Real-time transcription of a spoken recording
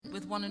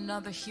with one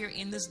another here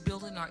in this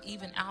building or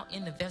even out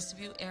in the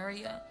vestibule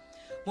area.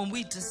 When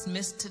we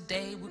dismiss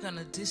today, we're going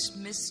to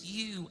dismiss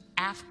you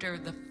after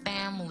the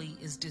family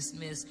is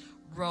dismissed,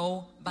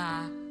 row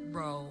by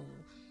row.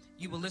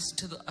 You will listen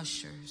to the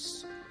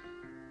ushers,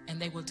 and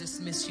they will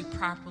dismiss you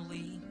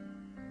properly.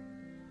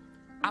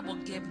 I will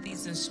give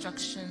these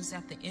instructions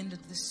at the end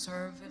of the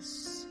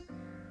service.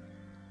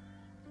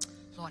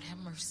 Lord, have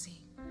mercy.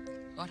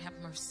 Lord, have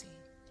mercy.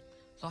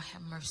 Lord,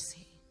 have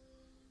mercy.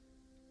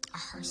 Our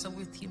hearts are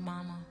with you,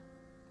 Mama.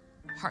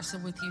 Our hearts are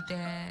with you,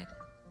 Dad,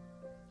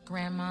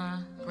 Grandma,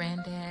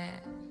 Granddad,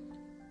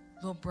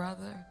 little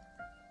brother.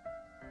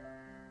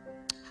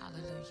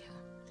 Hallelujah.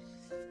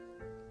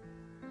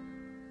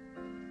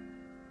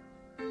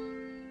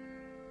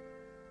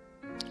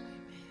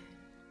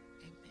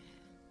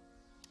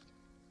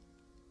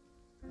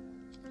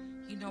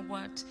 You know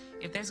what?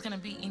 If there's going to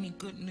be any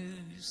good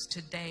news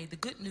today, the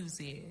good news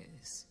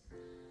is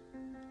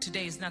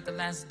today is not the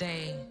last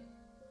day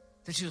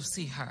that you'll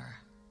see her.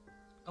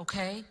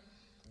 Okay?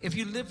 If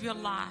you live your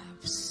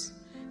lives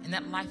and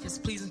that life is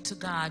pleasing to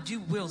God,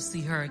 you will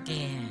see her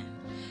again.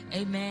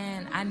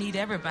 Amen. I need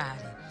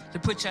everybody to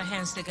put your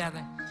hands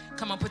together.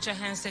 Come on, put your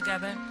hands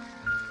together.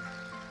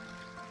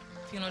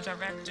 Funeral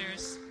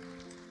directors,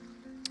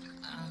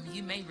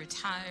 you may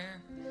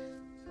retire.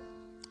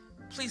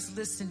 Please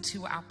listen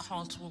to our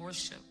call to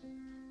worship.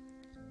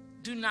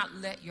 Do not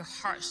let your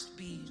hearts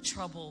be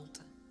troubled.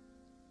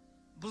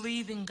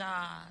 Believe in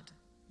God.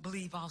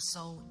 Believe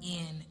also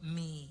in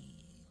me.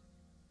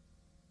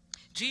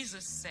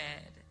 Jesus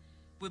said,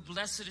 with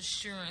blessed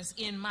assurance,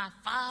 in my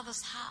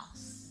Father's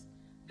house,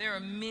 there are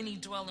many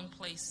dwelling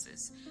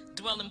places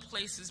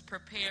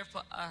prepared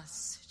for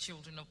us,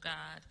 children of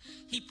God.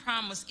 He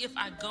promised, if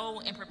I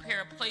go and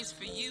prepare a place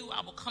for you,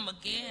 I will come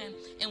again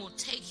and will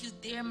take you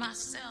there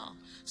myself,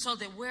 so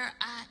that where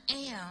I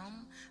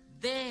am,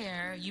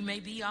 there you may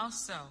be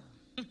also.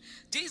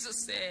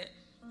 Jesus said,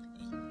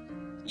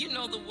 you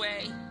know the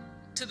way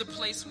to the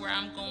place where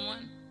I'm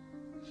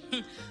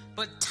going.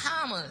 But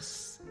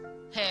Thomas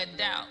had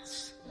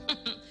doubts.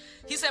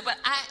 He said, but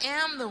I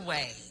am the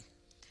way,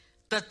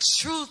 the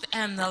truth,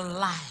 and the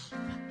life.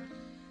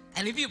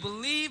 And if you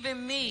believe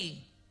in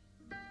me,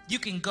 you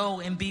can go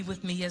and be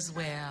with me as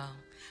well.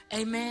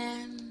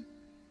 Amen.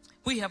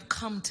 We have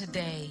come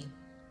today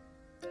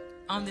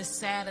on this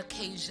sad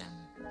occasion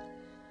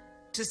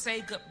to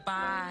say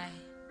goodbye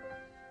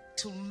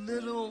to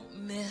little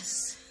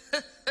Miss,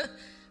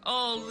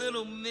 oh,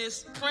 little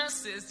Miss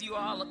Princess, you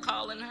all are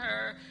calling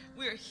her.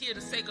 We are here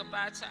to say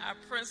goodbye to our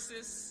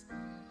princess,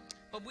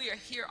 but we are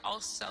here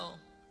also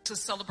to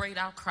celebrate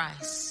our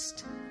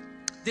Christ.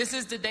 This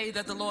is the day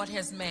that the Lord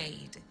has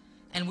made,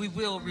 and we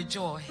will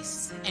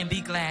rejoice and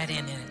be glad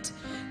in it.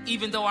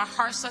 Even though our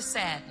hearts are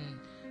saddened,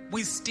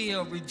 we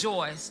still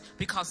rejoice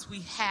because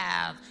we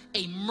have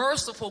a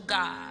merciful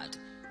God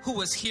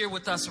who is here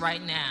with us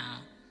right now.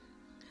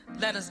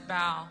 Let us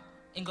bow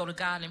and go to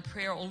God in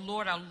prayer. Oh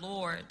Lord, our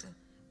Lord,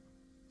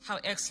 how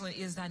excellent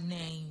is thy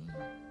name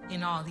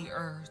in all the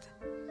earth.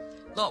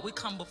 Lord, we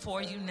come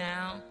before you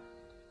now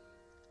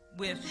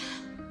with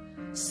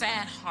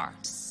sad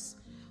hearts.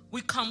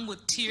 We come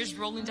with tears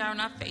rolling down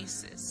our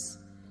faces.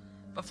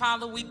 But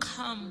Father, we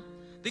come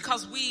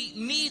because we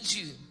need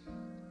you.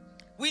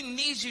 We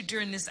need you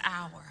during this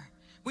hour.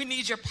 We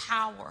need your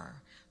power.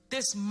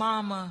 This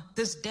mama,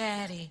 this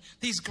daddy,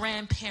 these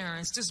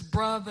grandparents, this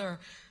brother,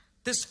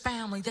 this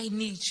family, they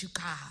need you,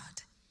 God.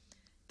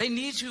 They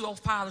need you, oh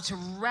Father, to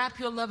wrap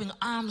your loving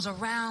arms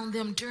around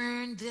them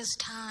during this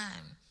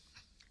time.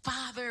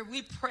 Father,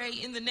 we pray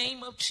in the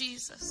name of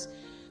Jesus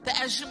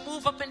that as you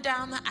move up and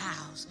down the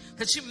aisles,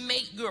 that you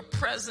make your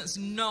presence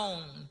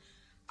known.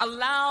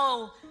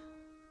 Allow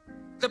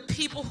the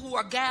people who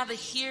are gathered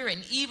here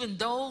and even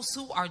those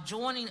who are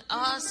joining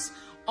us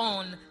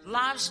on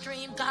live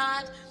stream,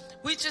 God,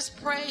 we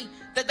just pray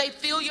that they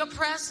feel your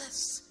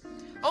presence.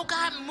 Oh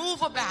God,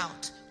 move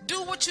about.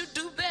 Do what you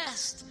do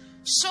best.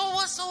 Show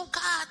us, oh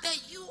God,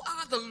 that you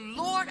are the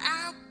Lord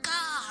our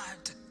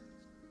God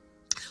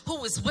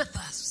who is with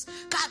us.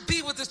 God,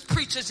 be with this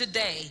preacher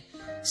today.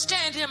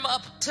 Stand him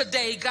up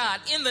today, God,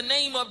 in the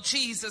name of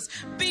Jesus.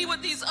 Be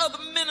with these other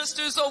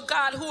ministers, oh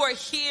God, who are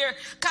here.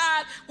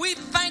 God, we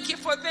thank you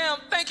for them.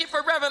 Thank you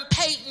for Reverend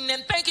Peyton,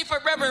 and thank you for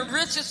Reverend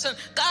Richardson.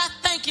 God,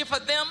 thank you for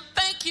them.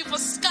 Thank you for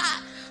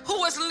Scott,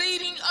 who is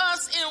leading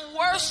us in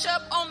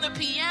worship on the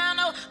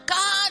piano.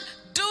 God,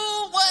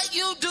 do what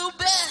you do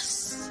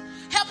best.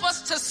 Help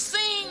us to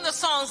sing the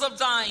songs of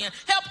Zion.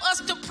 Help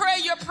us to pray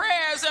your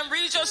prayers and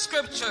read your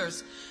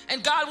scriptures.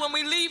 And God, when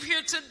we leave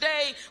here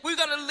today, we're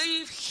going to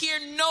leave here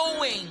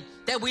knowing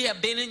that we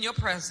have been in your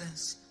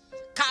presence.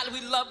 God,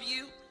 we love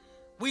you.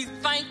 We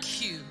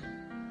thank you.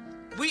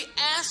 We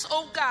ask,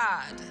 oh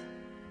God,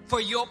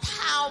 for your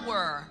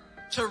power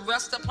to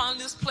rest upon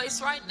this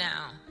place right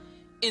now.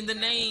 In the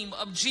name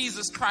of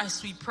Jesus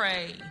Christ, we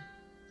pray.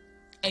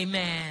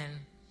 Amen.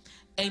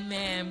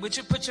 Amen. Would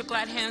you put your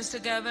glad hands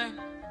together?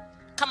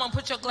 Come on,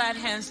 put your glad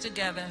hands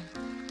together.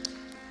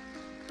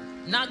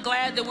 Not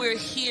glad that we're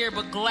here,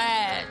 but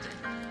glad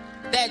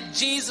that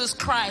Jesus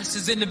Christ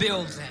is in the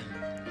building.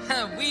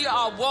 We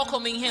are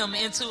welcoming him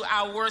into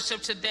our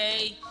worship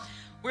today.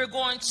 We're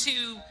going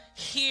to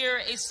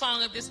hear a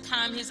song at this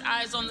time, His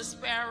Eyes on the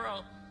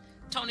Sparrow.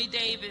 Tony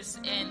Davis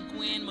and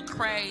Gwen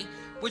McCrae,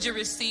 would you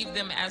receive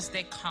them as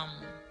they come?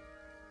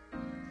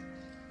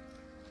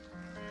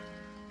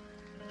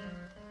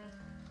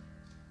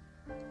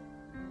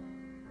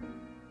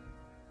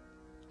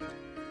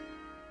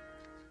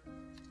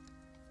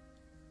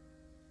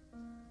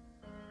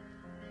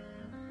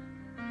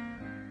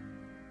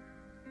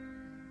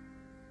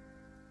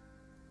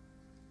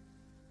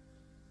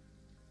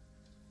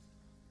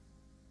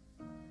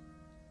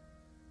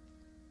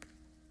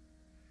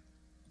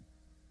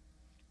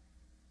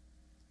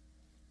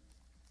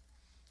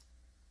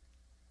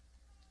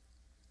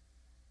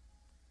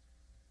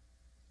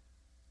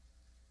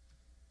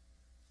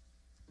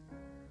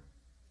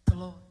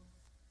 Lord.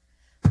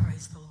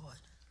 Praise the Lord.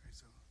 Praise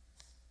the Lord.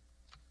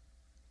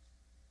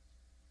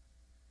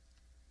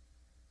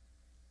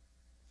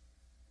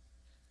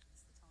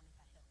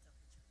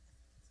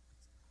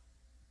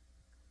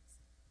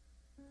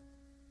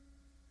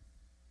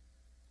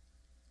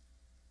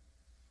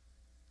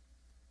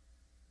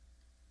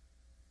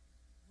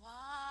 Why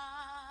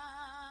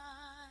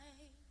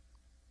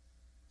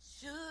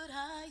should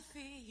I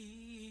feel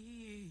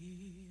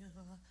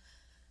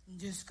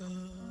discouraged?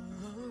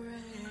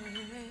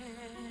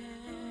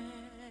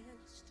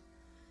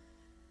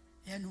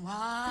 And why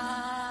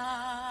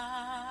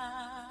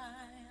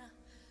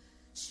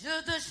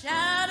should the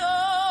shadows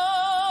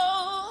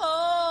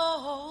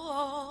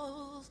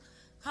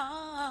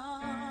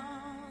come?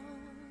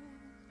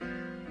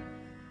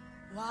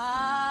 Why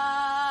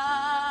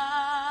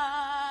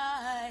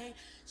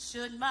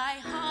should my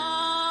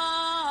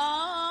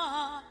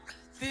heart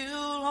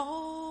feel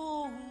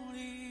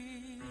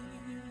lonely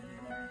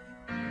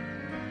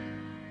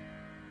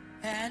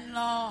and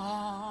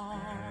long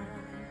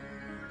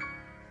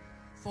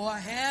for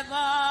heaven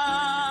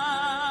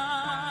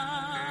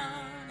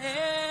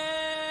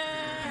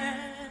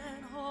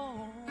and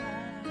home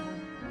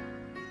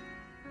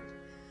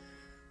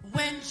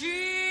when Jesus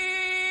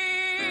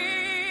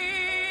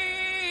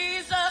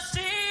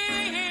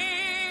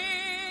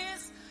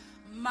is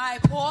my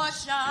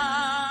portion?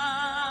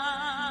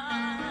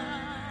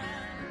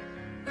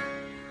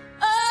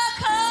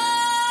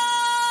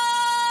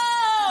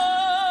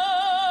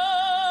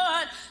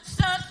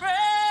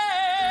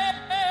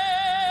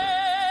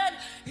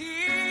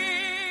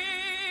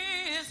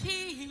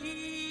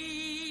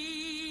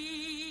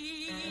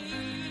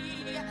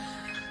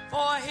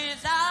 For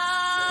his eyes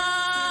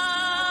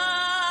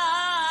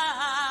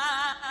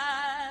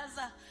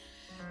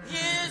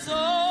is on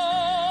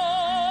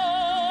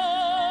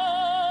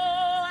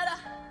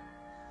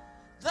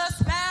the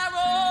sparrow,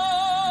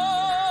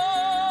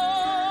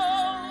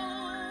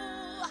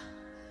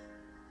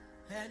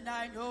 and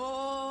I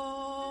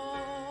know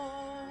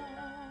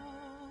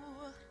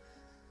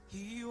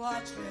he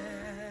watches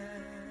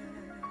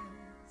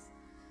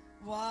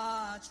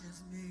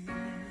me.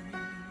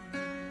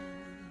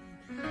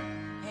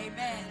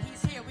 Amen.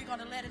 He's here. We're going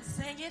to let him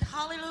sing it.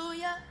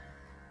 Hallelujah.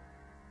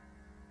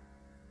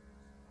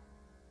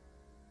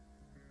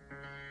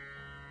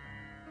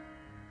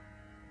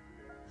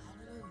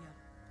 Hallelujah.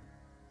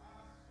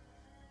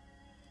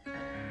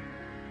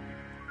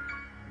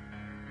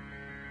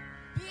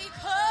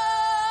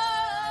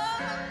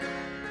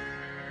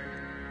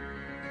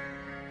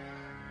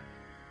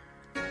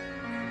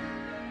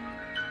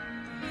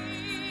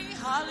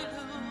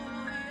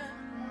 Hallelujah.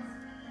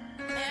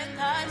 And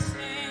I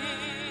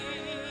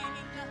sing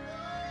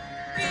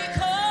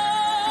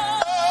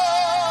because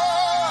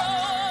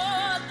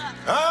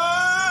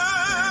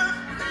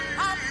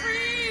I'm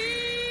free.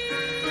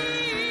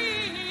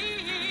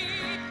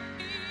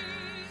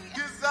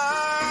 His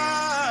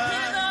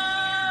eyes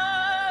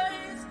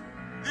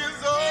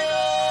is on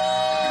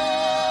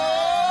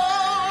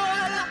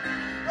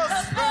the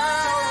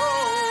sparrow,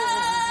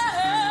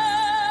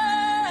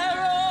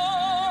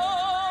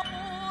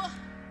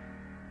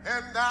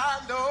 and I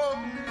know,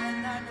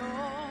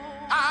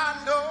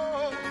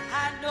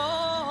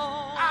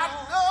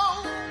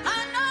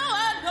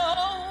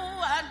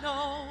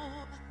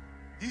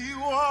 He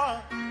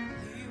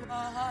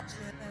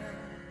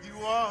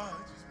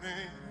watches me.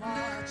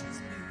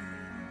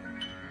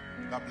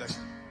 God bless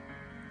you.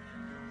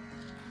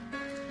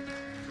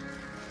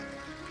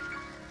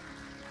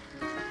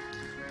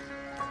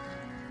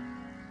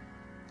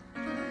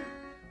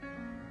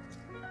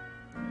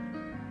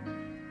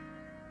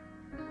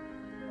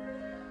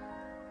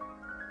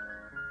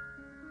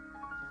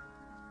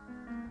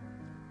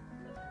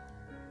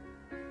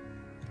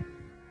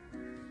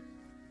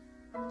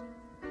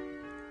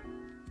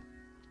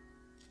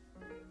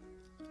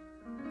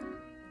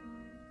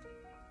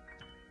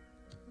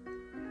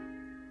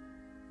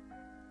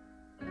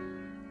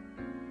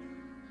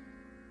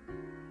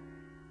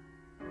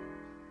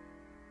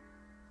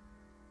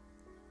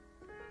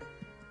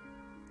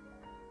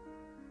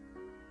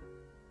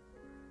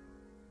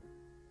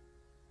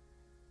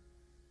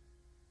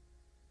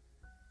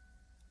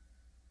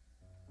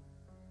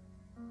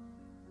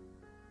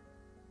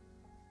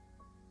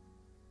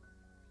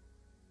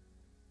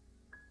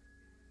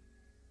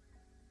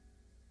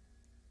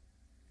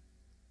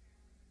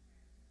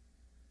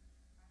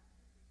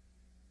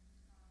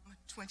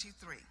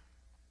 23.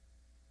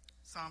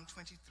 Psalm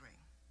 23.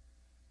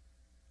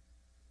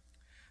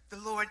 The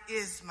Lord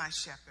is my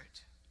shepherd.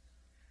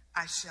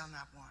 I shall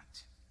not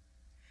want.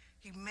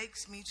 He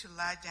makes me to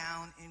lie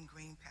down in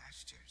green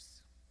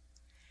pastures.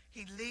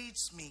 He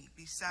leads me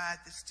beside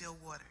the still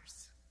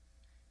waters.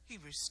 He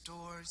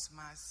restores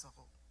my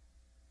soul.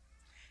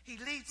 He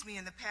leads me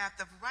in the path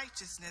of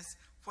righteousness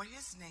for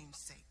his name's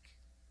sake.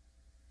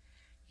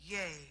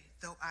 Yea,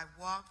 though I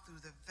walk through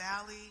the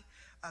valley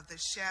of the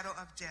shadow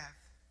of death,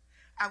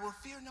 I will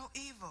fear no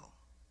evil,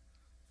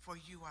 for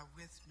you are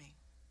with me.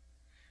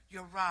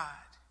 Your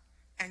rod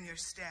and your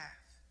staff,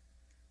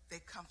 they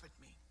comfort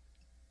me.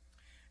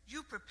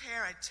 You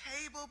prepare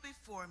a table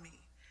before me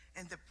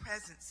in the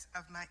presence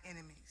of my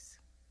enemies.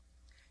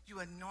 You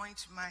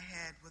anoint my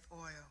head with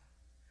oil.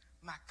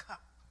 My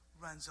cup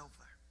runs over.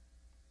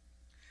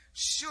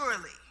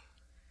 Surely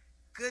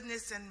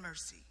goodness and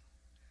mercy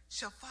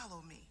shall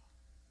follow me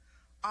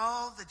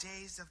all the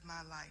days of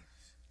my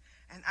life,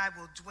 and I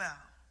will dwell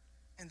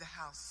in the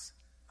house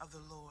of the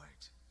Lord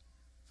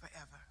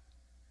forever.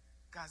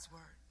 God's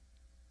word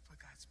for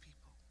God's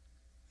people.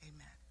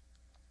 Amen.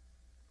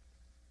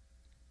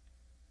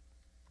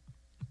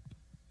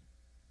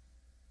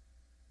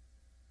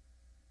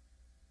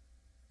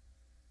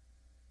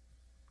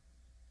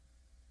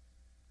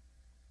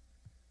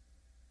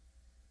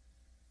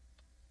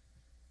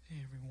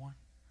 Hey everyone,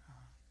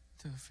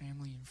 to the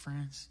family and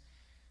friends,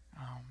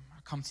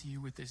 I come to you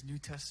with this New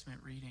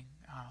Testament reading,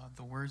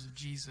 the words of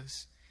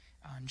Jesus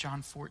in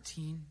John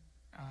 14,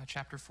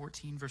 chapter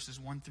 14, verses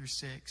 1 through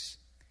 6.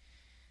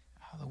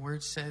 The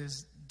word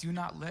says, "Do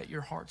not let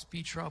your hearts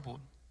be troubled.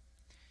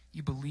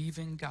 You believe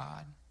in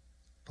God,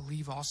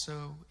 believe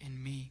also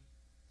in me.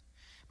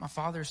 My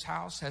Father's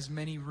house has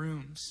many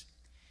rooms.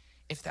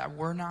 If that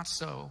were not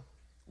so,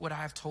 would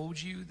I have told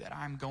you that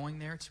I am going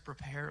there to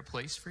prepare a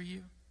place for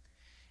you?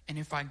 And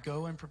if I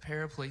go and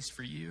prepare a place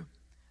for you,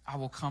 I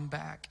will come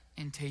back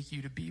and take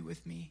you to be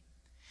with me,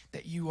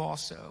 that you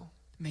also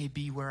may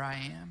be where I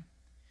am.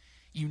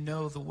 You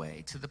know the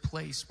way to the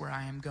place where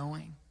I am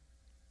going."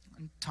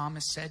 And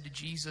Thomas said to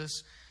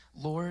Jesus,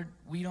 "Lord,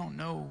 we don't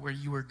know where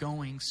you are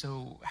going,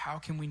 so how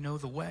can we know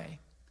the way?"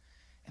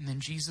 And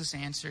then Jesus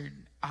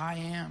answered, "I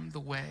am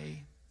the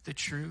way, the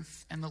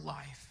truth, and the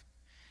life.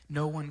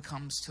 No one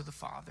comes to the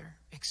Father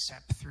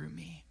except through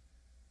me."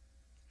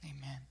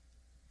 Amen.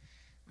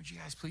 Would you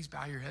guys please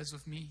bow your heads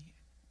with me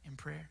in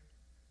prayer?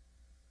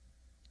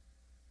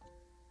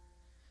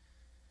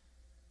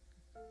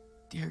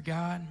 Dear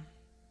God,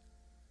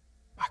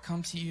 I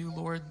come to you,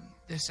 Lord,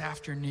 this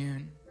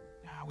afternoon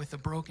with a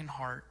broken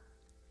heart.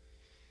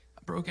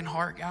 A broken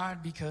heart,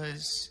 God,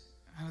 because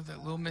I know that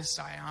little Miss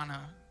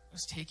Ziana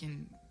was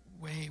taken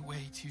way,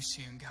 way too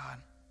soon,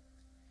 God.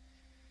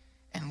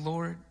 And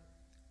Lord,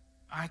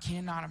 I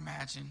cannot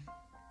imagine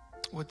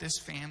what this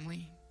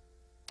family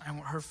and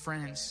what her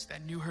friends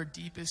that knew her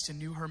deepest and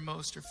knew her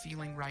most are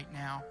feeling right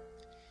now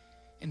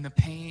in the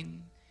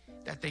pain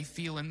that they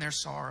feel in their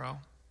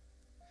sorrow.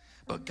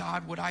 But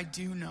God, what I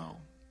do know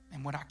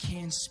and what I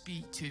can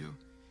speak to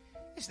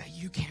is that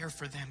you care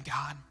for them,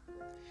 God.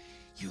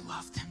 You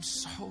love them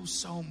so,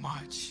 so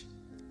much.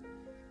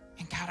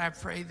 And God, I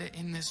pray that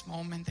in this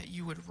moment that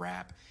you would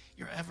wrap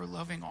your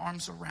ever-loving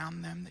arms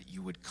around them, that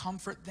you would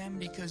comfort them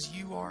because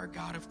you are a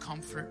God of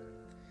comfort.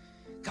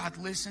 God,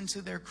 listen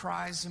to their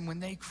cries, and when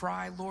they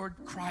cry, Lord,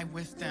 cry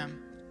with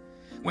them.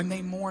 When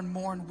they mourn,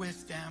 mourn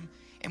with them.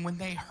 And when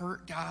they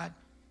hurt, God,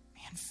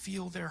 man,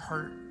 feel their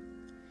hurt,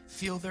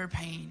 feel their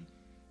pain.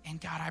 And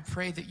God, I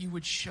pray that you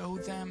would show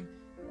them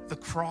the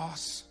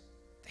cross,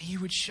 that you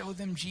would show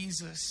them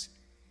Jesus.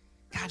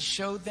 God,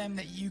 show them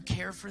that you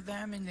care for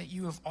them and that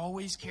you have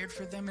always cared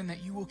for them and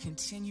that you will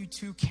continue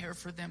to care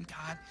for them,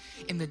 God,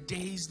 in the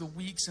days, the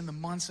weeks, and the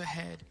months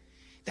ahead.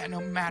 That no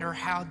matter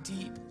how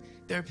deep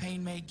their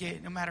pain may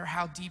get, no matter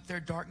how deep their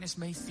darkness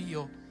may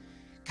feel,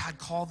 God,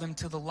 call them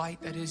to the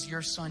light that is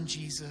your Son,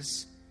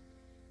 Jesus.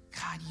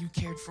 God, you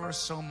cared for us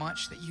so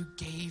much that you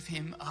gave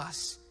him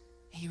us.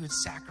 He would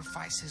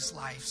sacrifice his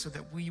life so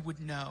that we would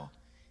know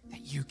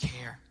that you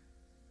care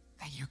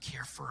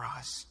for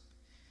us.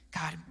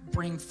 God,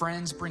 bring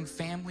friends, bring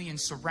family, and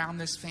surround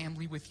this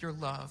family with your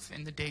love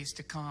in the days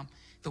to come,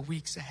 the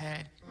weeks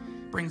ahead.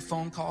 Bring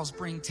phone calls,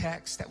 bring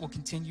texts that will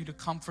continue to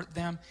comfort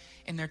them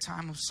in their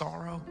time of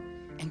sorrow.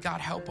 And God,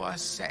 help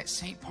us at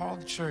St.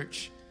 Paul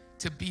Church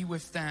to be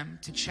with them,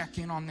 to check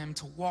in on them,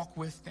 to walk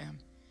with them,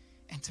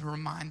 and to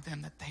remind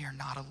them that they are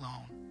not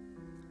alone.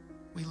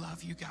 We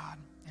love you, God.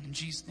 And in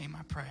Jesus' name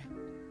I pray.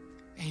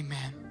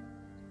 Amen.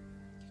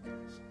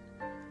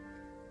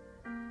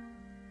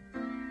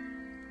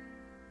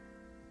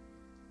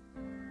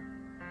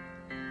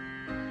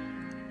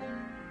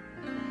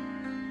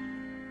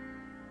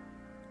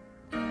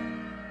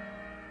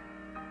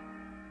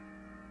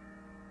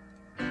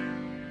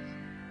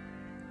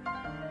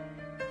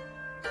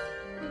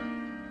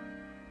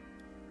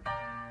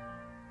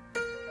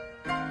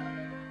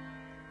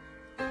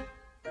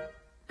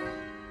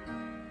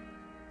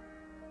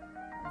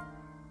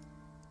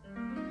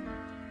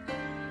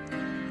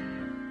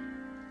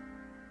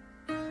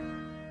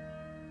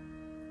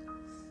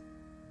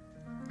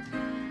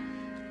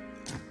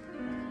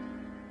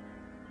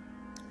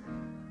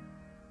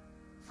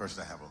 First,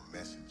 I have a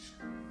message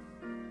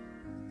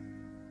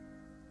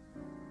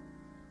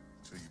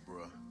to you,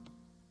 bro.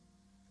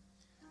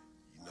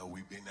 You know,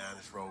 we've been down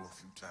this road a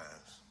few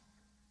times.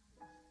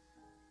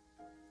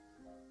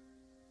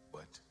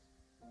 But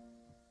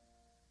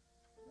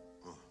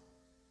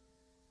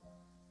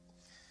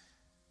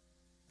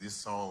this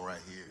song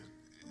right here,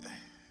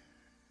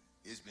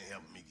 it's been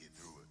helping me get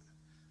through it.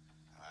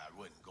 I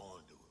wasn't going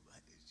to do it, but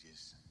it's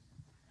just,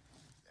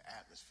 the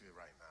atmosphere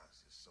right now is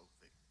just so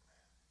thick.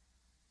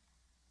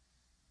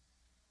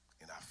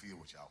 And I feel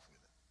what y'all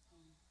feeling.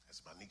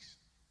 That's my niece.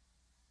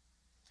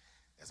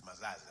 That's my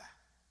Zaza.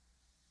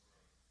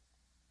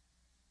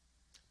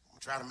 I'm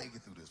trying to make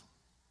it through this one.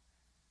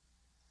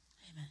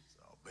 Amen.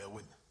 So bear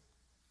with me.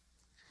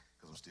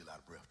 Because I'm still out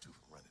of breath, too,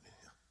 from running in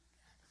here.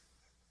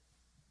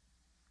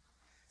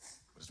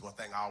 But it's one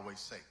thing I always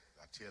say.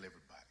 I tell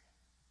everybody.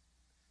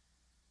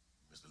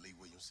 Mr. Lee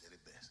Williams said it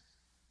best.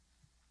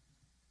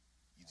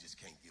 You just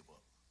can't give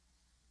up.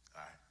 All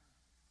right?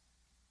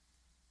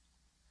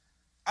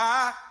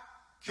 I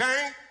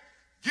can't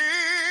give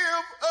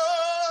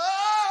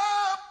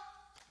up.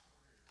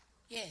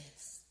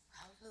 Yes.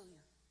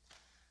 Hallelujah.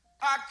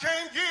 I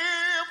can't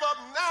give up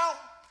now.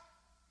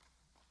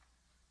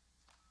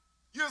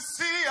 You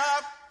see,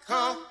 I've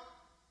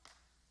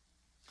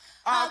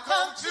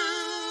come too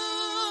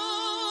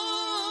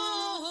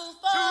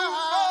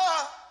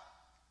far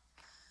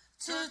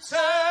to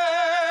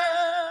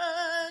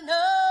turn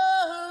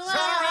around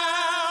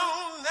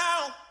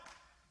now.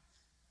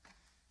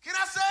 Can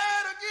I say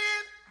it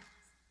again?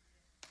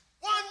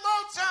 One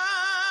more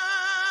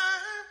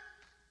time.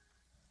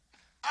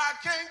 I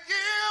can't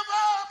give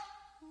up.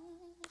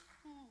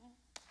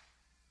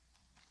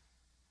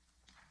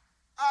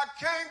 I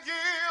can't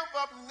give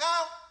up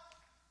now.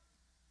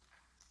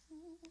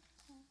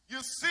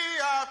 You see,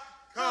 I've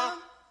come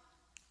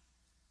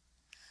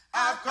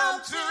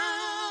too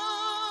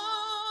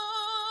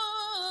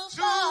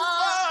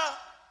far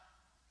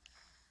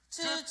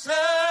to turn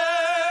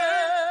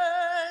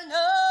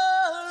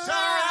around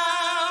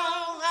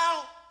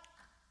now.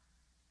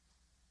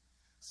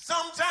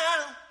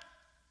 Sometime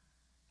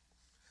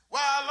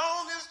while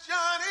on this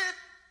journey,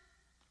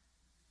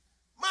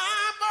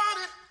 my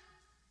body,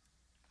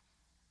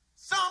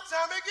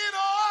 sometimes it get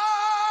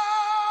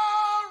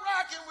all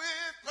racking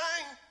with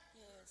pain.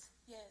 Yes,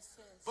 yes,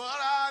 yes. But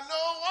I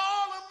know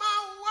all of my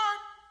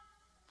work,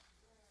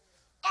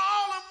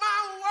 all of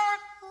my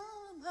work,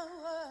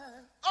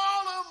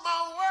 all of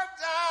my work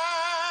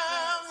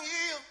down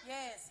here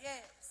Yes,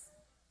 yes.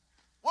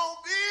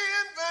 won't be in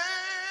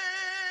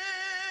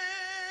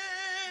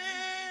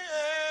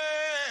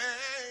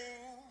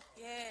vain.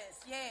 Yes,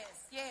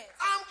 yes, yes.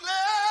 I'm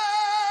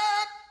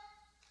glad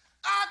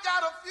I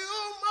got a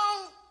few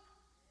more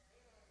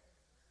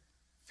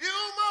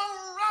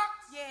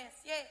rocks, Yes,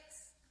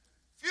 yes.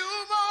 few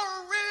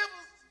more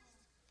rivers,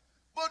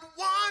 but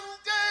one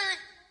day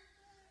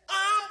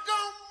I'm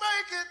gonna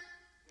make it.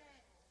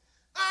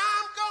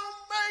 I'm gonna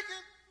make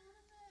it.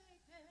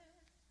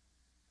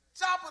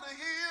 Top of the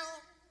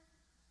hill,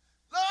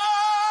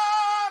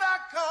 Lord, I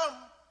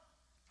come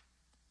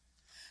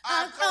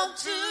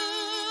too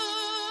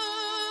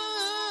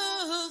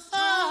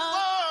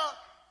far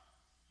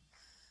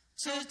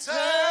to turn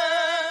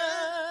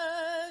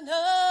turn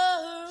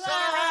around.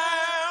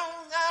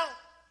 around now.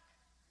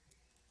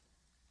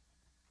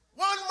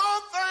 One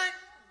more thing.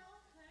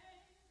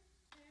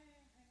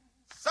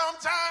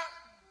 Sometimes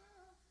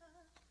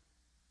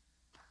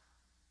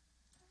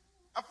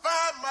I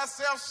find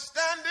myself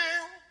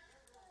standing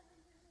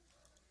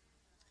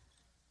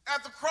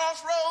at the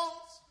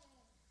crossroads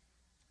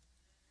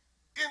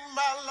in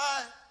my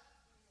life,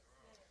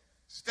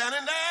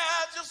 standing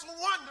there just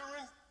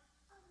wondering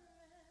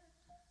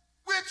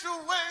which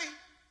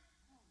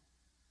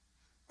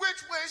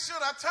way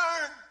should I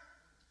turn?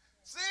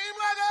 Seems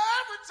like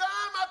every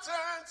time I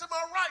turn to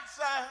my right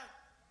side,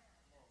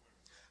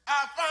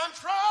 I find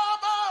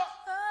trouble,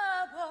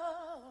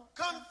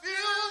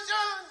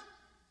 confusion,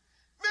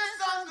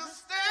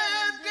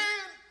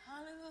 misunderstanding.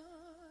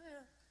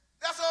 Hallelujah.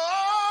 That's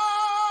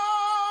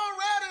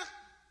already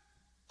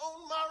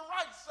on my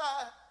right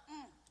side.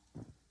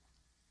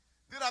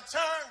 Did I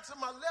turn to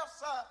my left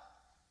side?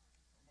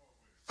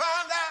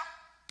 Find out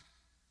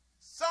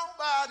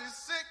somebody's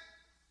sick.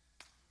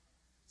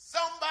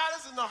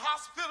 Somebody's in the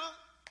hospital.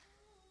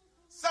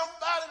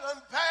 Somebody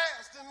done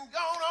passed and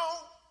gone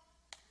on.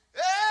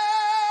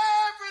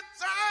 Every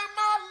time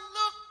I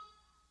look,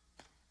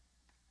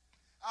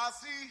 I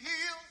see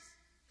hills,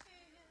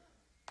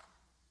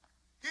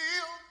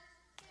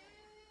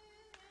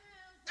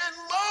 and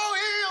more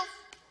hills,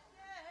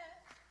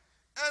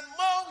 and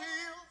more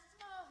hills,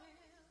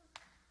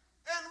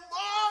 and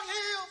more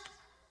hills,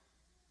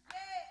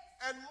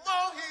 and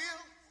more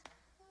hills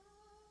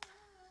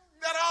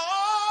that are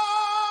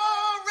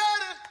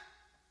already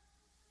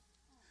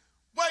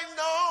waiting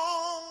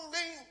on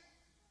me.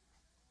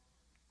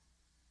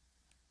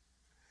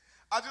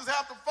 I just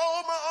have to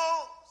fold my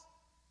arms,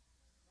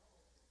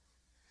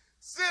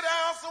 sit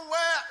down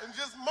somewhere and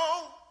just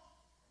moan.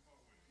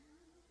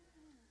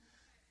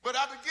 But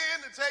I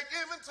began to take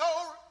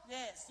inventory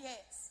Yes,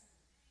 yes.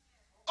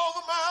 over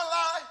my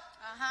life.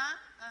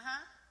 Uh-huh.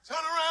 Turn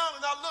around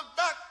and I look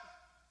back.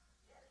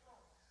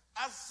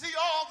 I see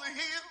all the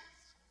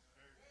hills,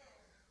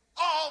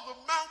 all the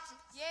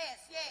mountains, Yes,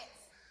 yes.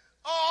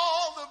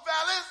 all the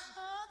valleys.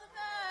 All the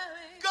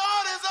valley.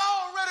 God has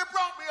already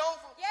brought me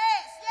over.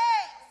 Yes,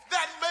 yes.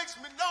 That makes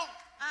me know.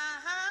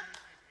 Uh-huh.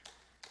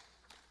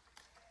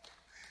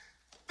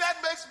 That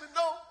makes me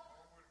know.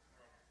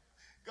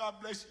 God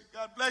bless you.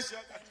 God bless you.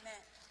 Amen.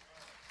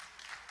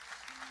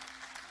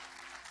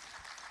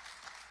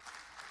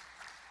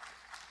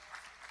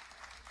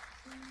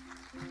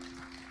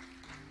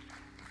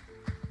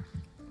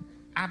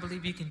 I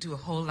believe you can do a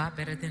whole lot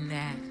better than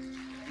that.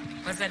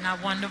 Was that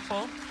not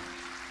wonderful?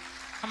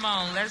 Come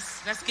on,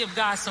 let's give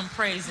God some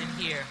praise in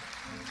here.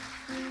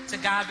 To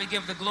God we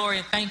give the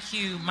glory. Thank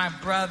you, my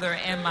brother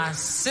and my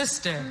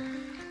sister.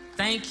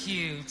 Thank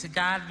you. To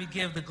God we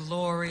give the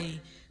glory.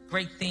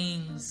 Great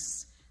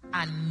things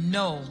I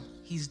know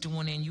he's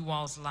doing in you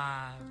all's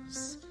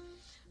lives.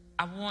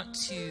 I want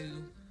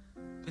to,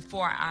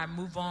 before I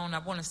move on, I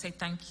want to say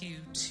thank you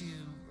to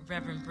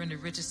Reverend Brenda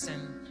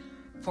Richardson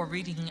for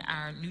reading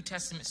our New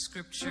Testament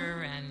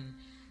scripture, and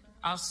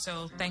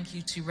also thank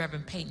you to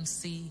Reverend Peyton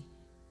C.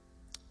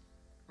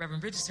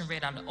 Reverend Richardson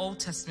read our Old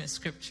Testament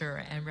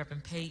scripture, and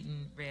Reverend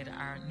Peyton read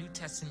our New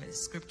Testament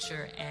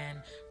scripture and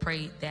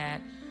prayed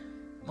that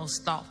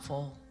most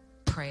thoughtful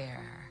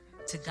prayer.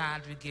 To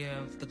God we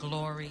give the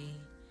glory,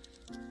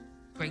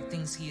 great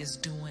things he is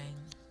doing.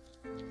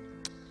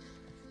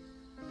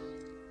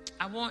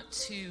 I want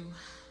to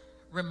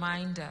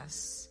remind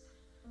us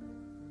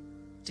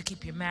to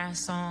keep your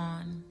masks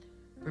on.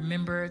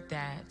 Remember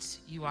that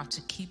you are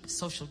to keep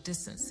social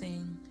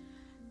distancing,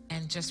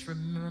 and just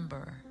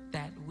remember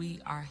that we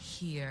are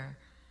here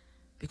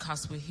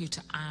because we're here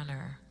to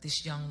honor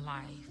this young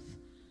life,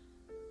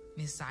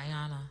 Miss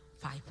Ziana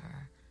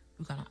Pfeiffer.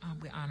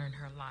 We're honoring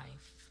her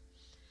life.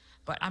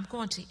 But I'm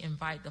going to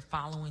invite the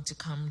following to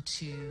come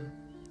to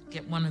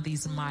get one of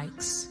these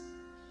mics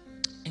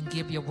and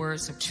give your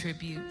words of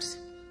tribute.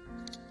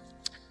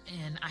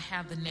 And I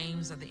have the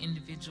names of the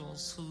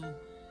individuals who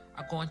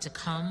are going to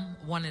come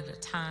one at a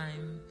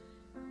time.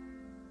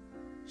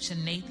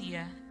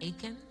 Shanathia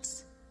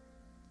Akins,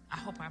 I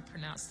hope I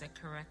pronounced that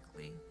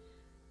correctly,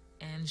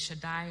 and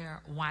Shadiah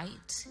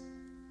White.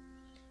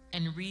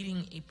 And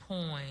reading a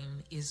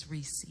poem is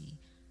Reese.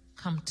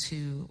 Come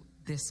to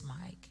this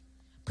mic.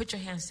 Put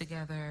your hands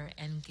together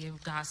and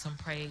give God some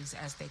praise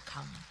as they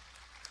come.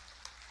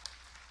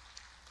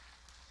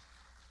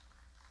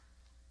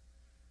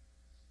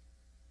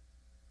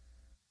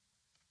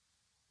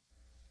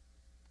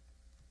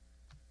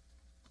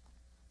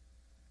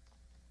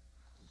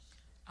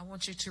 I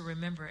want you to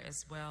remember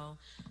as well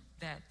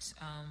that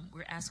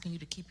we're asking you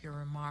to keep your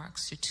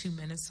remarks to 2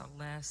 minutes or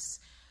less.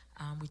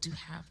 We do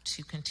have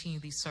to continue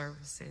these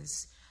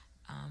services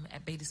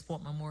at Beatty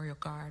Sport Memorial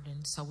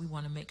Garden, so we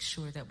want to make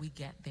sure that we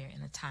get there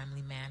in a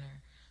timely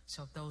manner.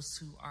 So those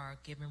who are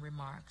giving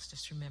remarks,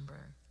 just remember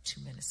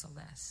 2 minutes or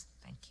less.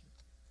 Thank you.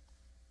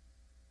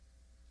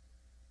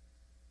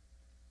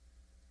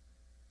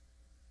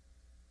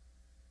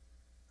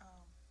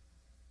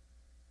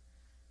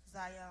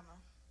 Ziana,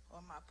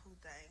 or my Pooh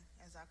thing,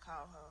 as I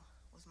call her,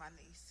 was my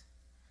niece.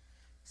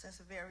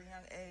 Since a very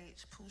young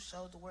age, Pooh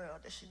showed the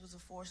world that she was a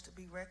force to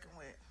be reckoned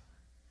with.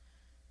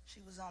 She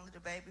was only the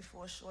baby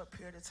for a short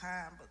period of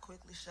time, but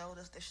quickly showed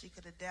us that she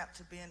could adapt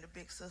to being the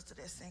big sister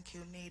that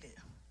CNQ needed.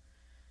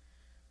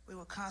 We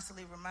were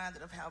constantly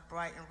reminded of how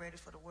bright and ready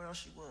for the world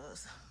she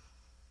was.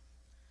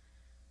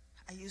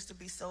 I used to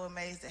be so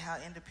amazed at how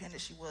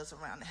independent she was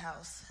around the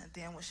house, and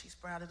then when she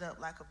sprouted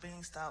up like a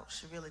beanstalk,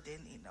 she really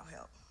didn't need no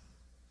help.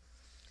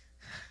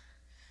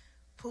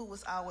 Pooh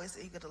was always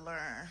eager to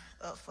learn,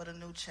 up for the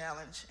new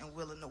challenge, and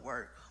willing to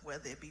work,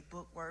 whether it be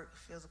book work,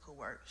 physical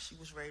work. She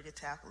was ready to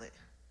tackle it.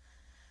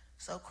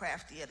 So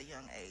crafty at a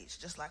young age,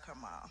 just like her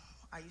mom.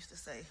 I used to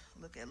say,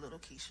 look at little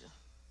Keisha.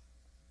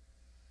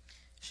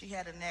 She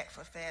had a knack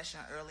for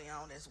fashion early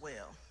on as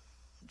well.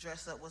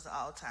 Dress up was an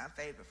all-time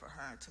favorite for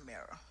her and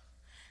Tamara,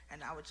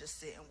 and I would just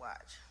sit and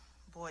watch.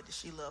 Boy, did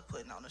she love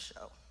putting on a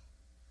show.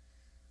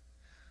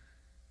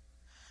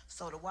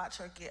 So to watch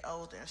her get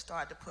older and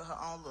start to put her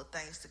own little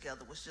things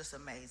together was just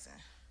amazing.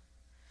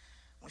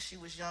 When she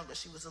was younger,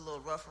 she was a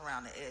little rough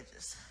around the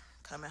edges,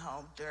 coming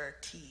home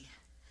dirty,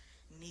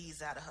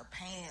 knees out of her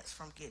pants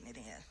from getting it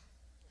in.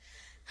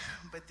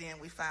 But then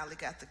we finally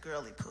got the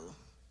girly Pooh.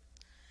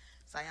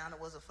 Ziana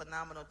was a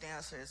phenomenal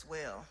dancer as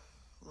well,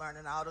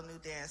 learning all the new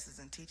dances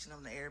and teaching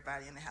them to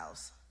everybody in the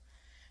house.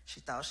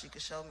 She thought she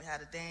could show me how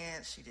to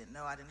dance. She didn't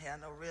know I didn't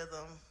have no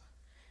rhythm.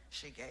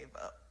 She gave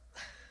up.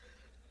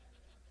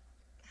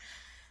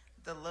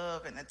 The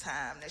love and the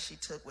time that she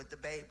took with the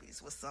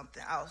babies was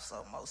something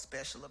also most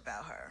special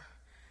about her.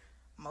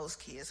 Most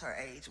kids her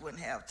age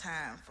wouldn't have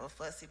time for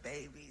fussy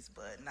babies,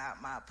 but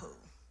not my Pooh.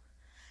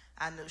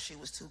 I knew she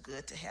was too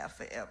good to have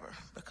forever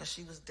because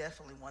she was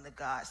definitely one of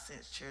God's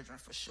sent children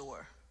for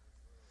sure.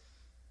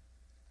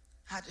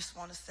 I just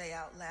want to say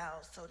out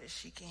loud so that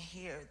she can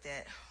hear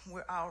that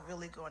we're all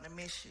really going to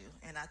miss you.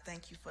 And I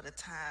thank you for the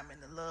time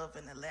and the love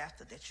and the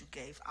laughter that you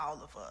gave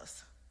all of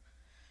us.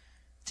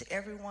 To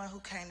everyone who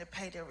came to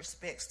pay their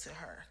respects to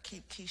her,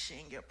 keep Keisha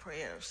in your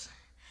prayers.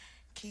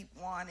 Keep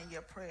Juan in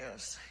your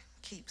prayers.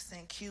 Keep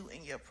Q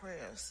in your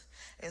prayers,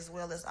 as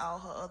well as all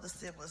her other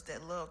siblings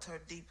that loved her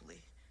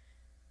deeply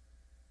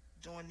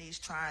during these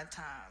trying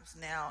times,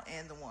 now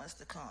and the ones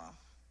to come.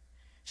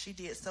 She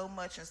did so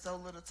much in so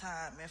little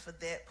time, and for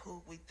that,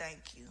 Pooh, we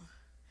thank you.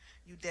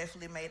 You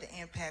definitely made an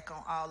impact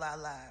on all our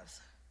lives.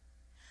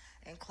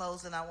 In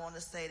closing, I want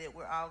to say that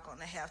we're all going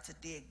to have to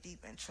dig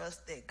deep and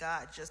trust that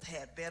God just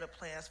had better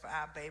plans for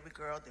our baby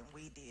girl than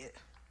we did.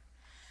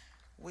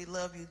 We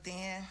love you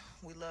then,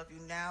 we love you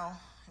now,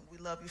 and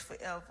we love you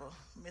forever.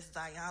 Miss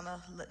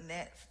Diana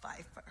Lynette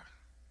Pfeiffer.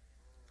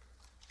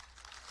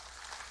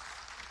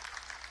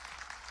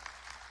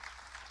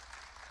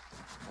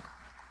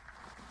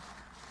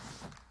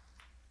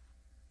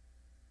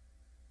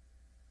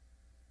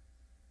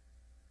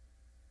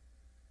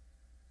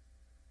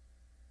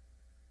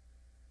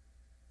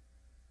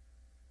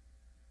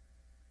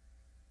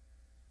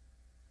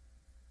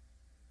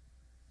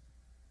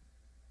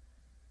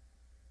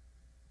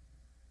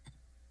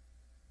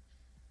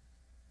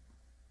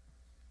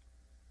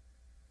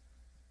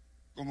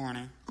 Good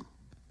morning.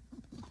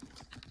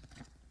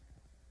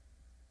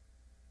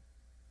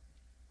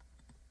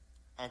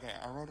 Okay,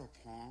 I wrote a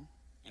poem,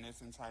 and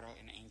it's entitled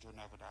An Angel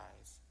Never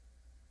Dies.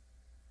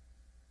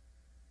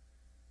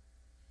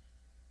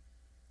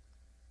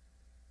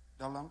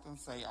 Don't let them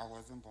say I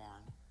wasn't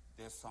born.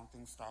 There's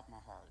something stopped my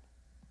heart.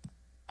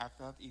 I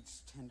felt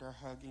each tender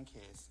hug and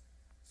kiss,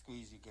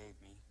 squeeze you gave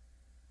me.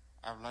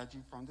 I've loved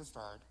you from the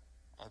start,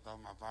 although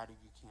my body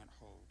you can't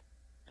hold.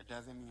 It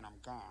doesn't mean I'm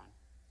gone.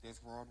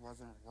 This world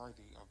wasn't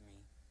worthy of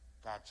me.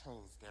 God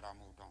chose that I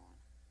moved on.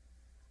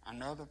 I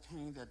know the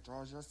pain that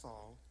draws your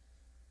soul,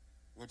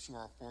 which you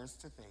are forced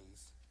to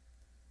face.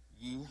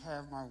 You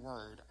have my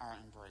word, I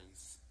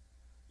embrace.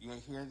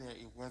 You'll hear that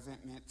it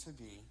wasn't meant to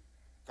be.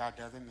 God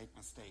doesn't make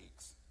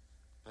mistakes.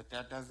 But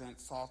that doesn't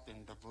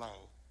soften the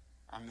blow.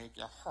 I make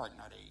your heart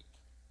not ache.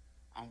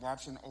 I'm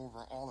watching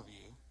over all of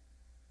you.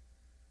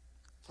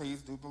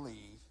 Please do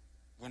believe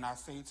when I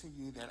say to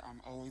you that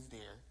I'm always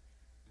there.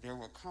 There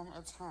will come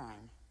a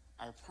time,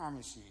 I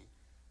promise you,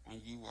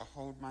 when you will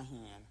hold my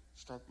hand,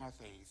 stroke my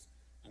face,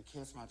 and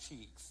kiss my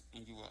cheeks,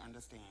 and you will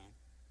understand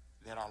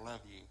that I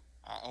love you.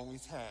 I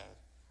always have,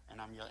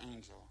 and I'm your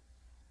angel,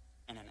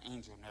 and an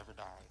angel never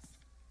dies.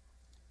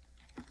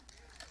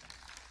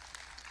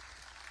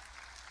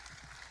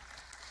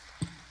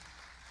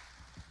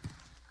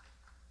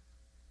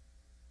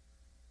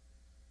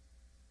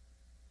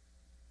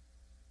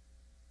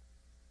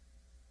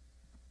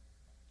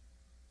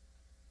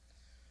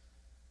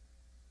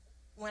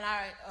 When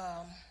I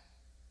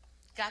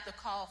got the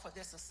call for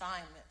this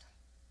assignment,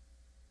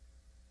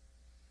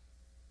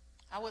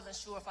 I wasn't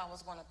sure if I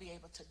was going to be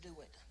able to do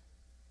it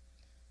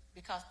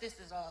because this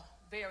is a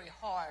very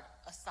hard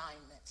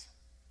assignment.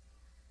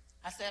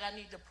 I said I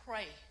need to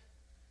pray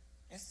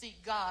and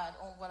seek God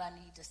on what I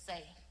need to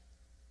say.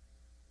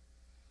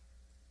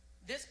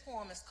 This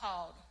poem is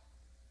called,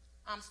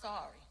 I'm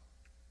Sorry.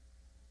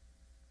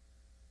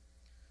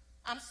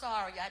 I'm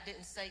sorry I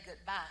didn't say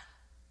goodbye.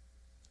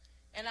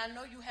 And I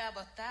know you have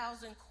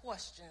 1,000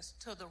 questions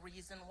to the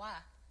reason why.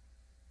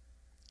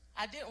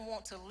 I didn't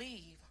want to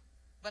leave,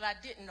 but I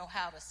didn't know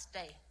how to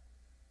stay.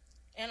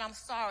 And I'm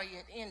sorry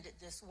it ended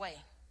this way.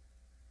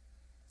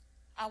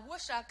 I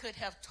wish I could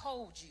have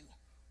told you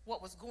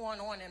what was going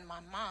on in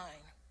my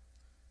mind,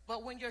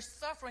 but when you're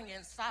suffering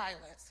in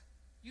silence,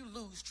 you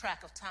lose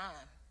track of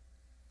time.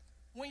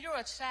 When you're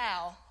a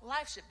child,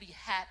 life should be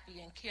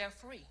happy and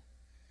carefree.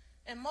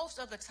 And most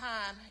of the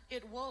time,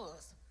 it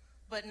was,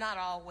 but not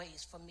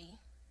always for me.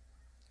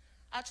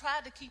 I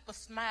tried to keep a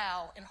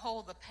smile and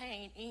hold the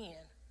pain in,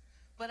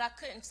 but I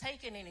couldn't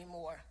take it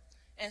anymore,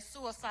 and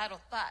suicidal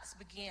thoughts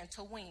began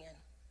to win.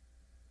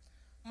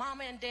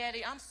 Mama and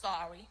Daddy, I'm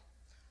sorry.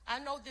 I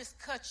know this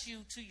cuts you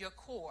to your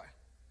core.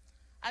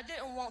 I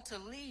didn't want to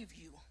leave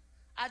you.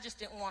 I just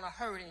didn't want to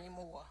hurt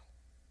anymore.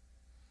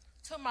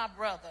 To my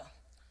brother,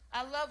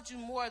 I loved you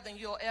more than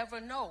you'll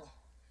ever know,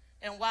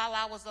 and while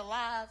I was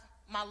alive,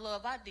 my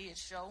love I did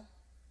show.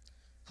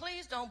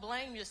 Please don't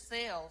blame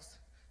yourselves.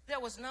 There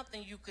was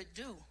nothing you could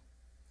do.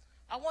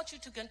 I want you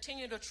to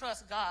continue to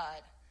trust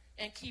God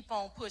and keep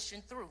on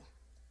pushing through.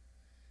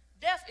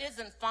 Death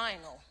isn't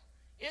final.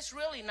 It's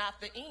really not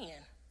the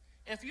end.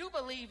 If you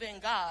believe in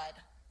God,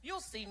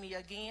 you'll see me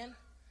again.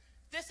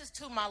 This is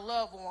to my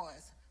loved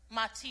ones,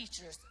 my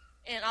teachers,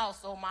 and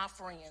also my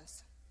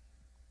friends.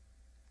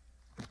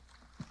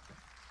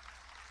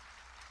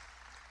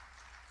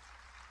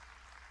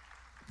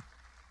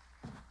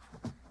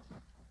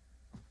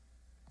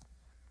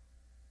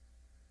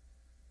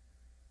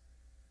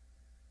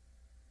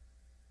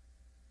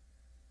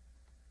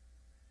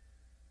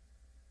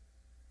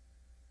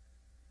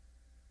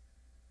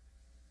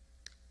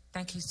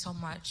 Thank you so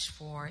much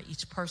for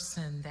each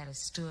person that has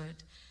stood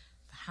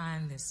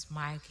behind this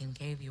mic and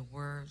gave your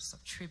words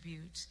of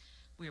tribute.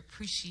 We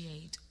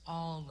appreciate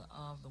all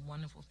of the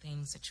wonderful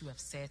things that you have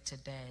said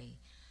today.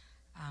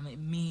 It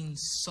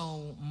means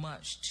so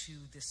much to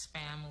this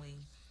family.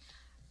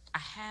 I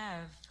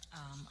have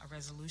a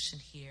resolution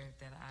here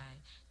that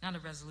not a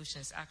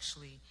resolution, it's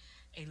actually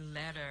a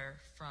letter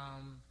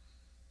from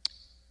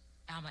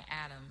Alma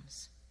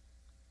Adams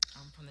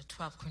from the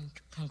 12th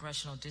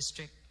Congressional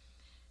District.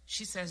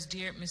 She says,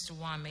 "Dear Mr.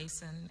 Juan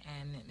Mason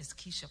and Ms.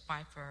 Keisha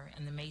Pfeiffer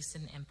and the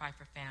Mason and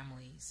Pfeiffer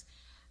families,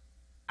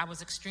 I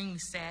was extremely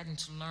saddened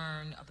to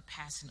learn of the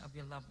passing of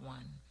your loved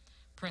one,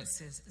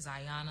 Princess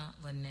Ziana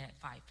Lynette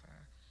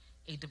Pfeiffer,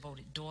 a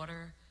devoted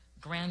daughter,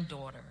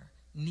 granddaughter,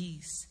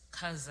 niece,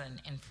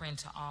 cousin, and friend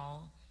to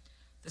all.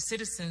 The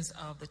citizens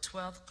of the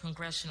 12th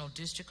Congressional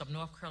District of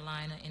North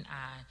Carolina and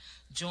I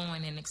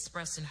join in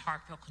expressing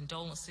heartfelt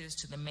condolences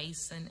to the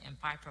Mason and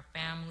Pfeiffer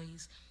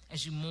families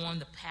as you mourn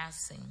the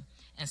passing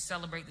and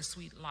celebrate the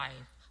sweet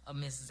life of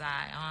Miss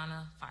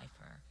Ziana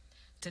Pfeiffer.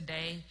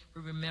 Today,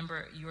 we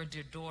remember your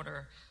dear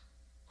daughter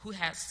who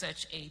had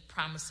such a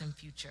promising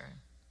future.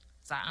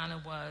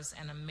 Ziana was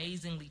an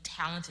amazingly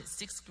talented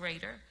sixth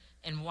grader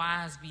and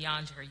wise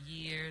beyond her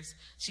years.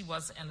 She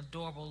was an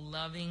adorable,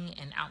 loving,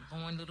 and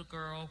outgoing little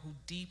girl who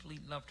deeply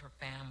loved her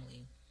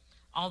family.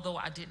 Although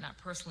I did not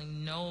personally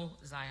know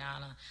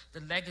Ziana,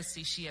 the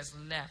legacy she has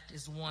left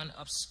is one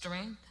of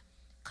strength,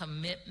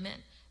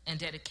 commitment, and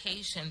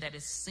dedication that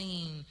is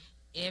seen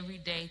every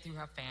day through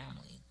her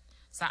family.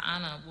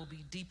 Ziana will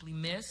be deeply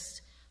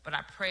missed, but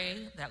I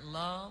pray that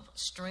love,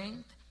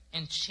 strength,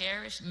 and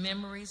cherished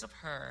memories of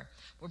her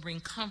will bring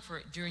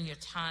comfort during your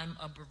time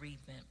of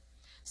bereavement.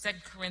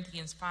 2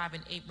 Corinthians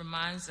 5:8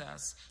 reminds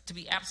us to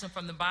be absent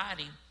from the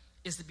body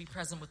is to be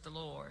present with the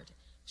Lord.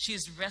 She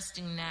is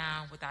resting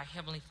now with our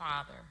Heavenly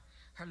Father.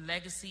 Her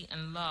legacy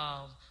and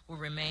love will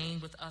remain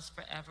with us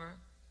forever.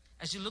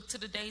 As you look to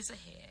the days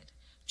ahead,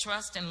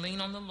 trust and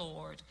lean on the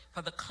Lord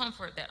for the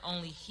comfort that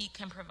only He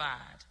can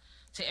provide.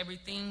 To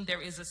everything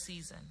there is a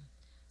season.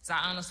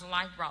 Ziana's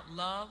life brought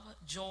love,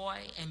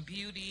 joy, and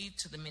beauty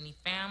to the many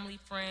family,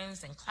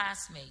 friends, and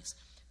classmates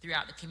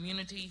throughout the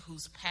community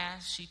whose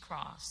path she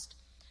crossed.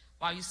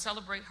 While you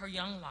celebrate her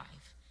young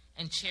life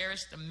and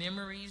cherish the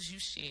memories you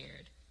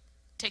shared,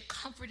 take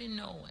comfort in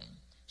knowing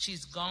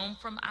she's gone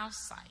from our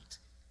sight,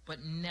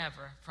 but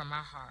never from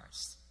our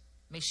hearts.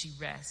 May she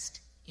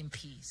rest in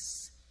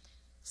peace.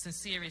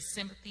 Sincerest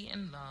sympathy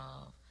and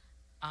love,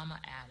 Alma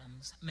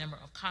Adams, Member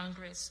of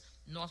Congress,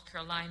 North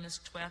Carolina's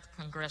 12th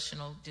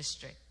Congressional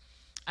District.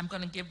 I'm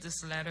going to give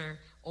this letter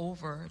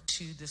over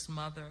to this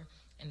mother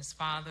and this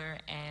father,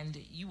 and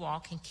you all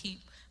can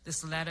keep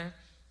this letter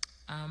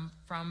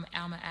from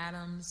Alma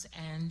Adams,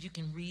 and you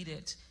can read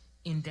it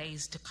in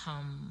days to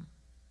come.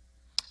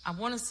 I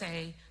want to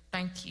say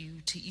thank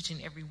you to each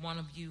and every one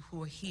of you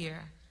who are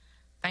here.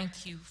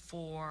 Thank you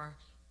for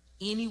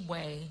any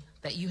way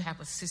that you have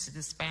assisted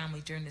this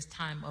family during this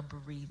time of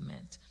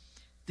bereavement.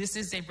 This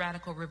is a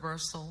radical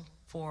reversal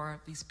for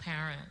these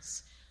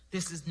parents.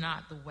 This is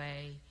not the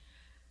way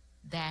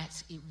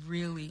that it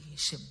really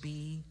should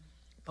be,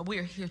 but we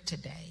are here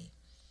today.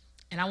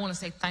 And I want to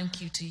say thank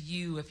you to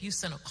you. If you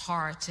sent a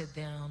card to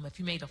them, if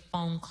you made a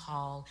phone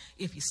call,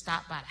 if you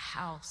stopped by the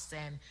house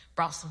and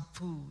brought some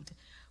food,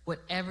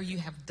 whatever you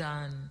have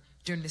done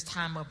during this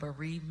time of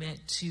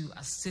bereavement to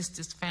assist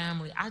this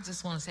family, I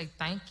just want to say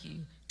thank you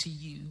to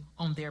you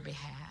on their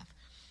behalf.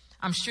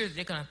 I'm sure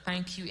they're going to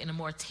thank you in a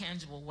more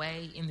tangible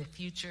way in the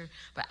future,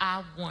 but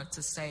I want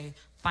to say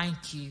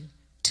thank you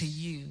to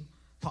you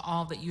for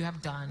all that you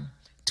have done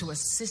to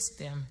assist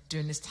them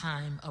during this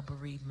time of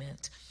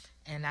bereavement.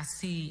 And I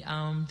see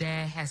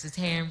Dad has his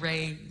hand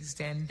raised,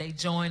 and they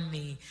join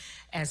me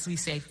as we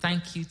say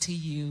thank you to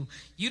you.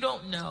 You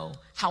don't know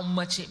how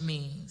much it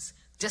means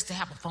just to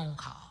have a phone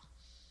call,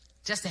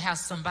 just to have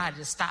somebody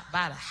to stop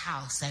by the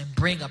house and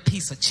bring a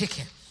piece of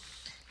chicken.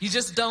 You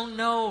just don't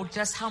know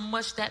just how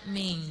much that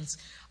means.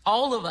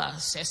 All of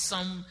us at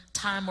some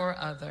time or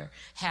other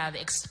have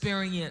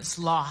experienced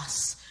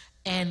loss,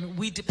 and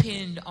we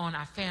depend on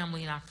our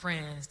family and our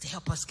friends to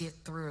help us get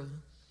through.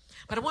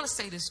 But I want to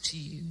say this to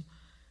you,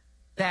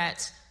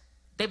 that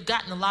they've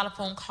gotten a lot of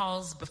phone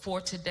calls before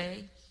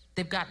today.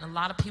 They've gotten a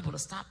lot of people to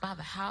stop by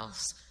the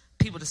house,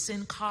 people to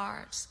send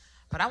cards.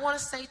 But I want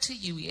to say to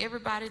you,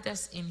 everybody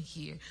that's in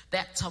here,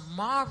 that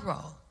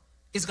tomorrow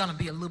is going to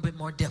be a little bit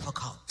more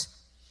difficult.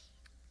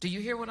 Do you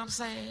hear what I'm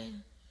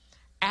saying?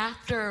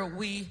 After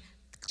we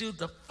do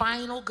the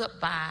final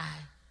goodbye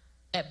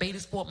at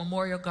Beattysport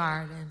Memorial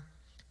Garden,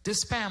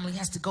 this family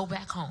has to go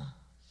back home.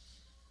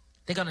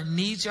 They're going to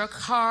need your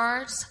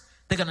cards.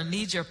 They're going to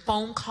need your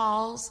phone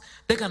calls.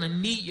 They're going to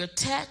need your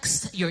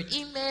texts, your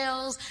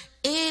emails,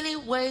 any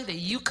way that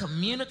you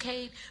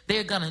communicate.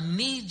 They're going to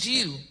need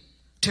you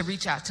to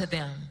reach out to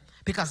them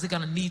because they're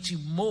going to need you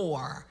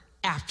more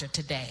after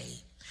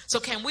today.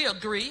 So can we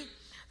agree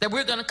that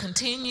we're going to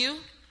continue?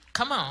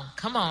 Come on.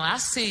 I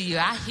see you.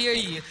 I hear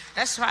you.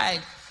 That's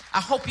right.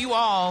 I hope you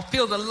all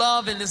feel the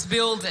love in this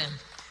building.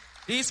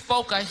 These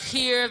folk are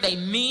here. They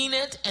mean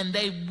it, and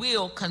they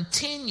will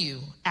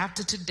continue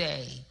after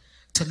today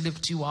to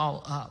lift you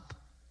all up.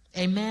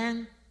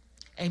 Amen.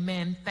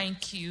 Amen.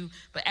 Thank you.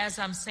 But as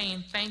I'm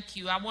saying thank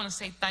you, I want to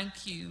say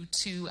thank you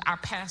to our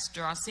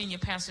pastor, our senior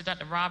pastor,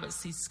 Dr. Robert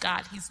C.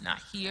 Scott. He's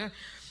not here,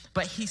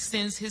 but he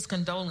sends his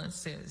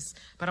condolences.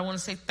 But I want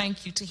to say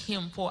thank you to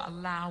him for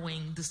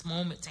allowing this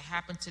moment to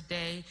happen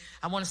today.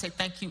 I want to say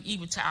thank you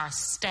even to our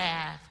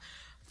staff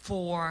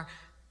for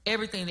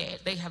everything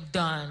that they have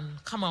done.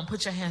 Come on,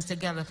 put your hands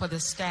together for the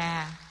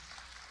staff.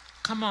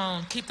 Come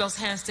on, keep those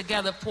hands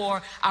together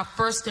for our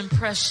first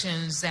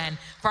impressions and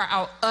for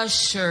our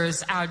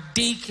ushers, our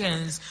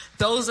deacons.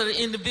 Those are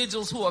the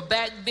individuals who are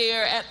back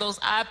there at those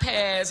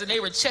iPads and they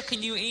were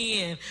checking you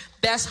in.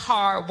 That's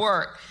hard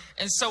work.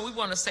 And so we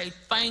want to say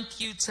thank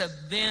you to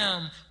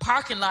them.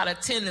 Parking lot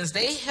attendants,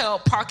 they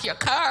help park your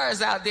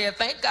cars out there.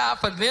 Thank God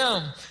for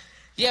them.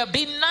 Yeah,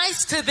 be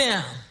nice to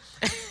them.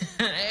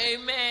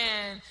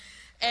 Amen.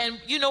 And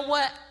you know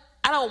what?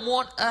 I don't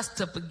want us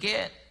to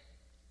forget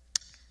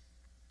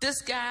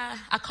this guy,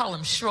 I call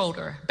him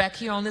Schroeder, back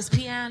here on this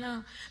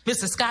piano,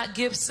 Mr. Scott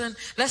Gibson.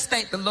 Let's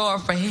thank the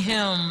Lord for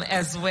him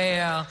as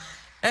well.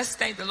 Let's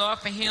thank the Lord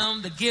for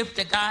him, the gift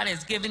that God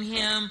has given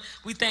him.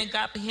 We thank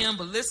God for him.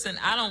 But listen,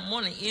 I don't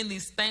want to end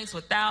these thanks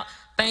without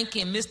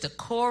thanking Mr.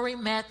 Corey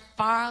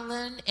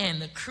McFarland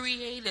and the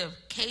creative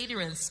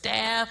catering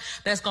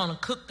staff that's going to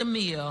cook the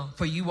meal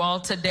for you all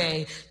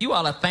today. You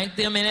ought to thank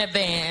them in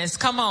advance.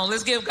 Come on,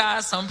 let's give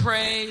God some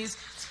praise.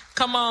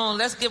 Come on,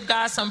 let's give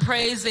God some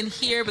praise in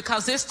here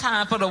because it's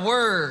time for the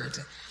word.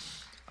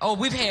 Oh,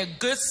 we've had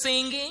good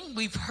singing.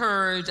 We've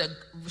heard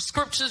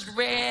scriptures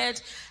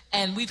read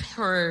and we've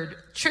heard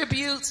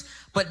tributes,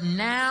 but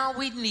now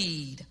we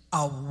need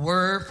a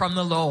word from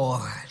the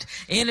Lord.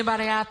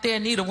 Anybody out there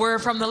need a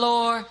word from the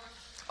Lord?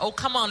 Oh,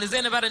 come on. Does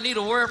anybody need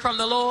a word from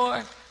the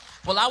Lord?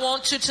 Well, I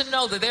want you to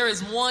know that there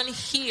is one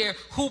here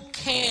who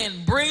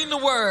can bring the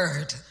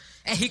word.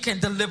 And he can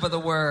deliver the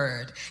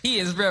word. He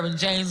is Reverend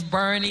James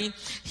Burney.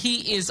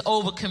 He is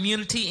over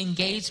community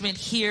engagement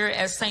here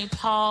at St.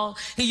 Paul.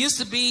 He used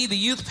to be the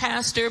youth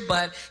pastor,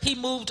 but he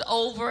moved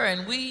over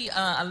and we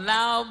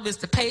allowed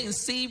Mr. Peyton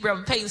C.,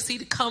 Reverend Peyton C.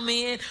 to come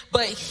in.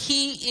 But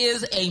he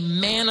is a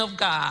man of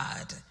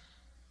God.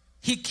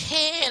 He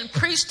can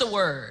preach the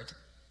word.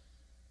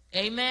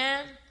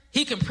 Amen.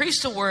 He can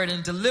preach the word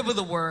and deliver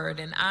the word,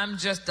 and I'm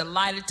just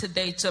delighted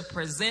today to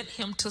present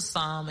him to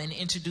some and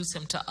introduce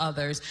him to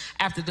others.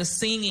 After the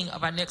singing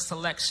of our next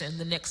selection,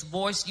 the next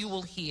voice you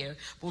will hear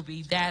will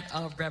be that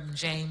of Reverend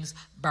James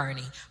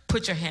Burney.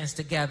 Put your hands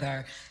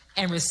together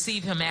and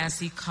receive him as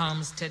he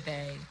comes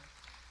today.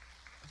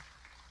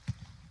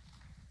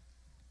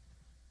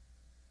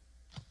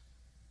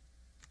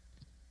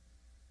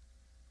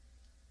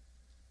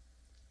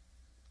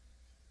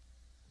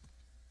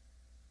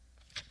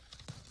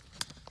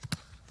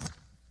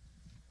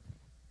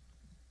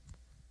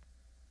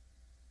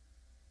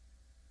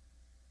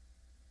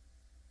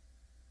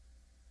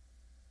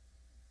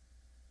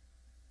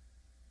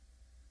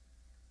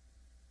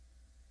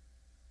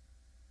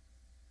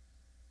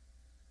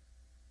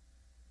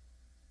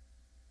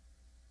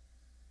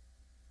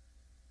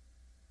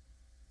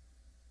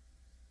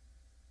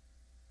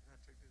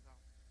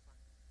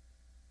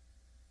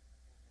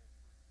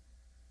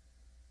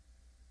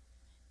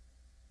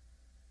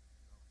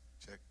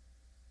 Check.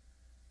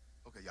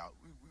 Okay, y'all,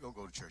 we're going to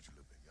go to church a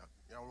little bit.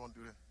 Y'all want to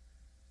do that?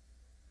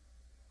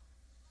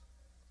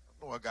 I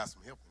know I got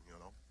some help in here,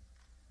 though.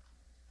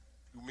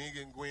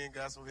 Dominga and Gwen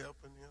got some help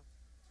in here.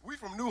 We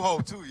from New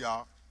Hope, too,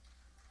 y'all.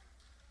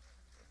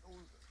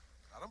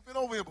 I done been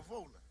over here before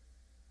now.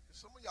 There's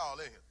some of y'all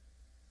in here.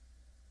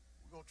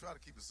 We're going to try to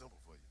keep it simple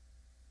for you.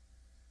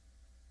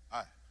 All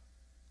right.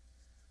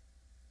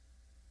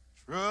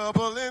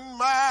 Trouble in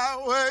my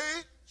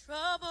way.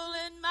 Trouble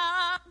in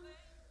my way.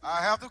 I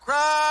have to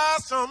cry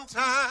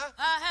sometime.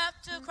 I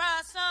have to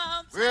cry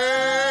sometime.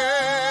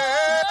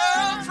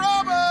 Well,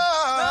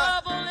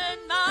 Trouble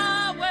in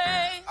my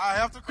way. I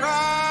have to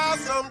cry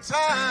sometime.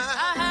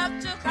 I have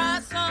to cry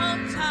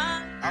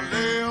sometime. I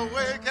lay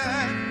awake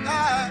at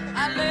night.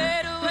 I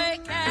laid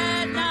awake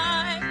at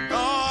night.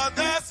 Lord,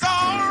 that's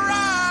all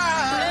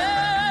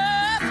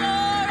right. That's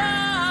all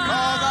right.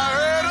 'Cause I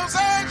heard him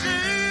say,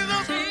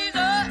 Jesus,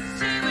 Jesus,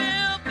 he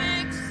will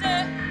fix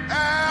it.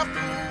 after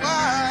a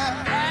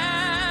while.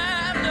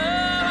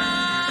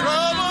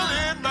 Trouble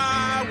in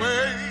my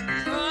way.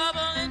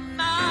 Trouble in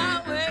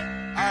my way.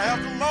 I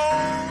have to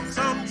moan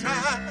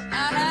sometime. I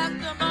have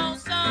to moan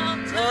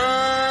sometime.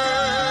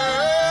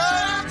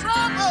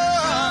 Trouble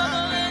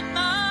Trouble in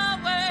my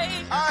way.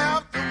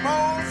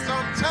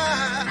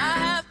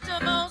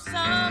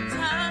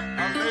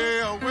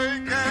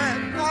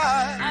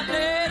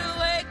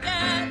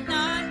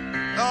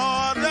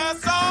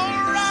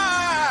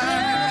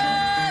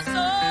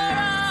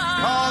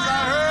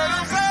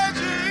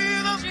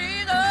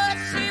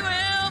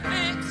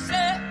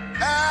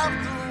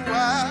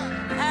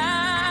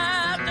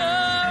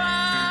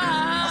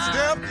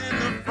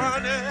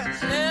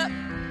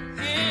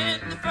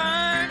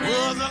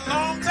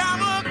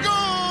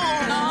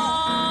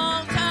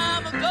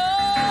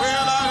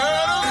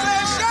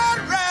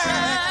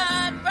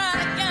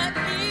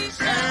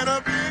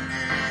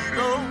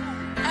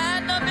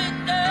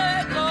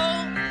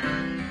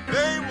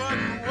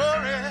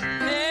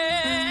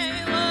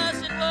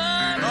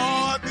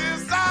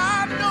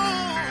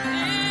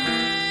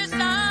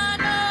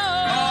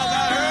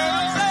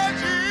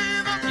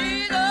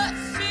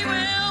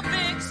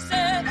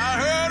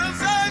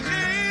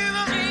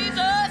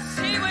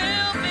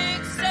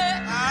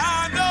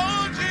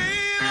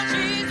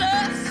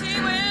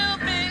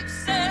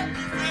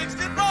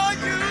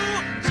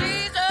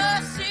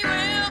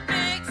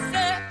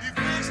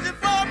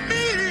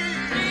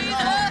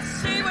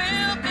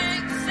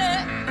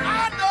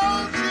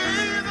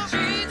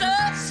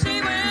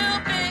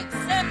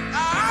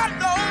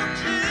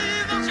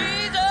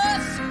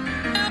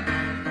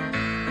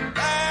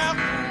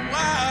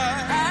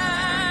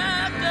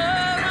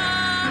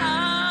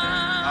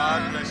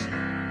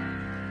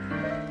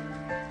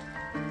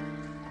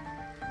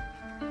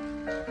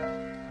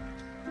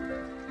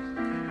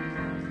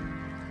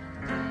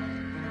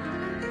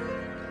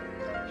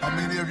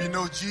 many of you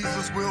know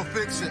Jesus will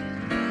fix it?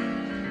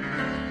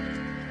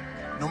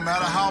 No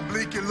matter how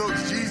bleak it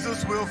looks,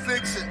 Jesus will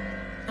fix it.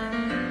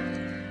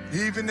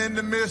 Even in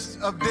the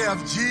midst of death,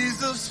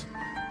 Jesus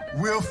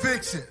will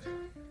fix it.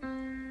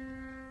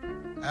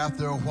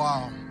 After a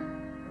while,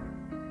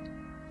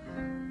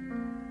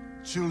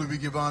 truly we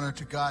give honor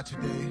to God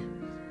today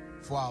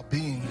for our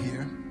being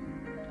here.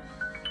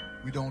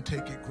 We don't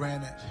take it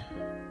granted.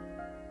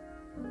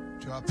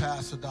 To our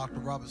pastor, Dr.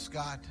 Robert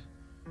Scott,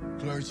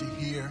 clergy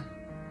here,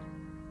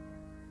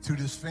 to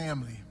this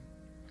family,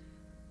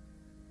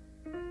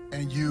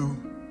 and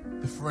you,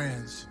 the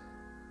friends,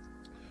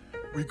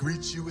 we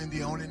greet you in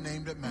the only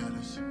name that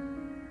matters,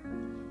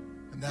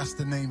 and that's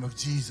the name of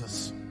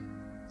Jesus.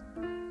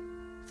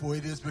 For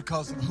it is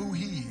because of who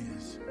he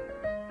is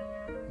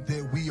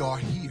that we are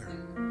here,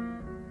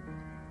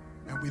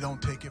 and we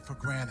don't take it for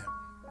granted.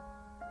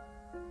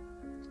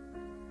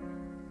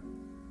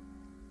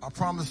 I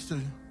promise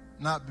to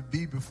not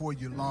be before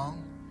you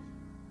long,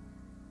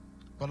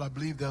 but I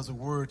believe there's a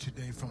word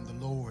today from the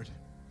Lord,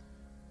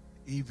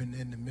 even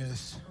in the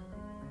midst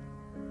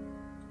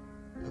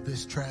of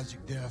this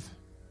tragic death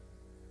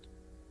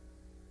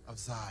of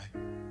Zai.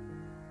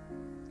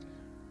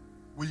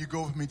 Will you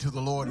go with me to the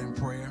Lord in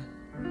prayer?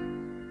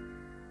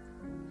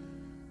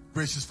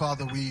 Gracious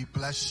Father, we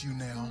bless you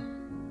now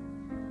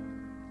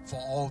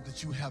for all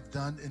that you have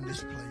done in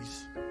this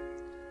place.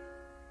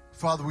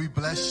 Father, we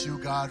bless you,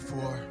 God,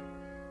 for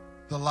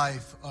the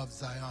life of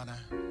Ziana.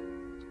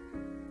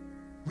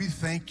 We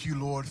thank you,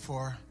 Lord,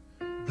 for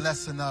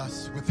blessing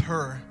us with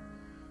her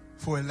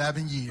for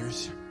 11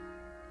 years.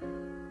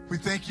 We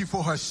thank you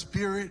for her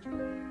spirit.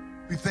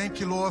 We thank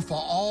you, Lord, for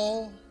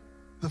all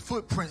the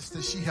footprints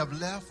that she have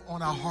left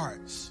on our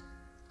hearts.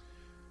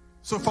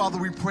 So, Father,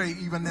 we pray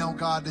even now,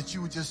 God, that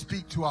you would just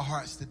speak to our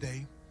hearts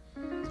today.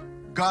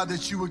 God,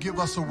 that you would give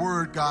us a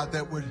word, God,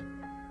 that would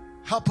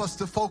help us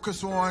to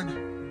focus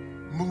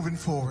on moving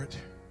forward.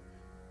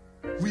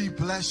 We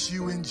bless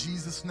you in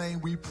Jesus'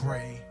 name we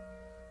pray.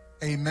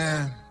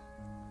 Amen,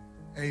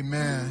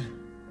 amen,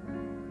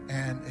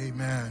 and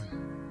amen.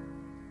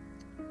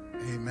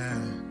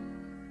 Amen.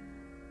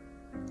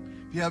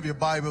 If you have your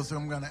Bibles,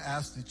 I'm going to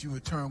ask that you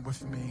would turn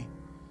with me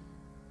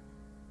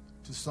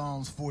to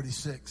Psalms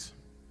 46.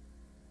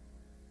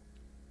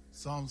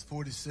 Psalms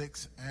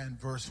 46 and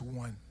verse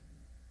 1.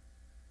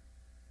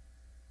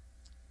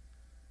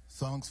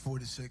 Psalms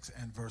 46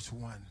 and verse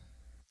 1.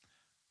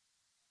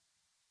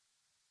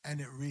 And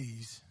it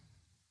reads,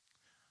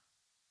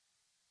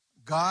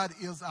 God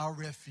is our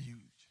refuge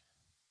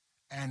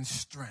and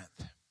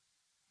strength,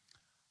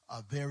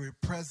 a very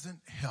present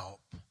help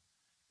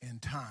in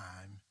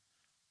time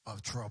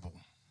of trouble.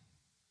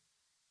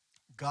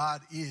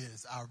 God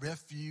is our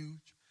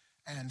refuge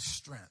and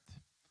strength,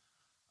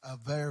 a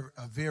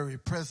very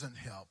present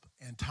help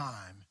in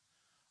time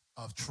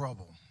of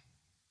trouble.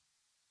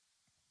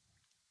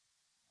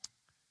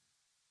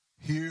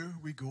 Here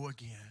we go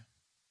again.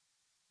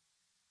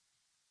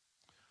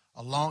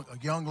 A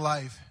young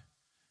life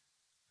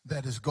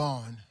that is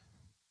gone.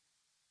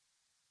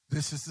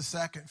 This is the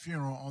second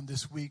funeral on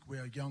this week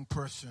where a young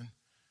person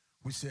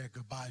we said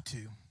goodbye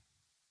to.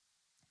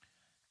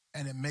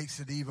 And it makes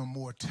it even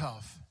more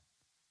tough,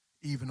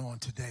 even on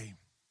today.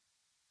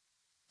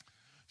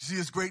 You see,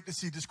 it's great to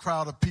see this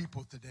crowd of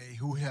people today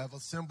who have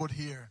assembled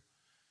here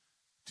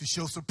to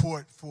show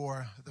support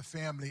for the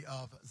family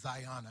of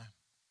Ziana.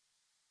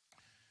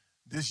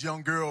 This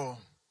young girl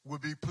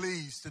would be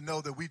pleased to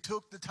know that we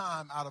took the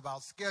time out of our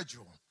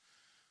schedule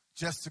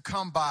just to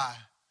come by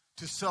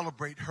to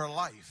celebrate her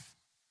life.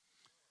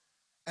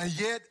 And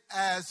yet,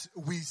 as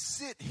we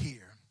sit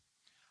here,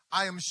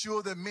 I am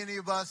sure that many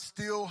of us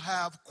still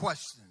have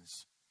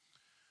questions.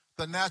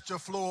 The natural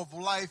flow of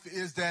life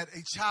is that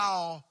a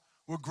child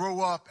will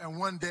grow up and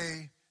one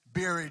day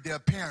bury their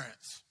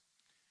parents,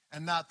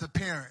 and not the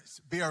parents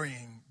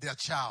burying their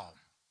child.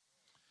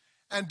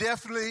 And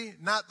definitely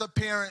not the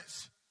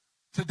parents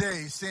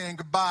today saying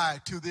goodbye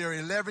to their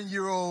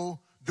 11-year-old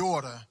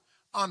daughter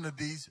under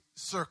these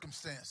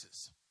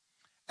circumstances.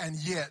 And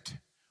yet,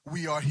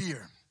 we are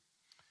here,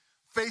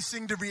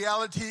 facing the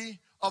reality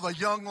of a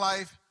young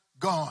life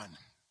gone.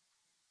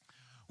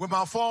 When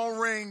my phone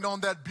rang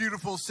on that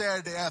beautiful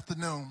Saturday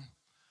afternoon,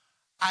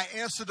 I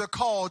answered a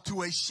call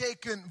to a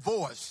shaken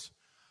voice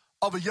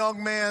of a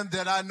young man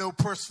that I know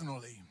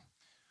personally.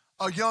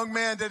 A young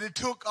man that it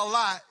took a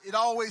lot, it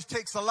always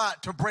takes a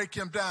lot to break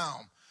him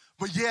down.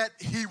 But yet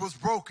he was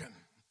broken.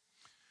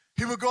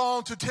 He would go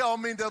on to tell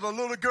me that a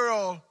little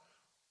girl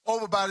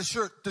over by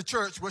the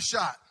church was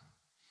shot.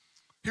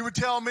 He would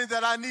tell me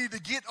that I need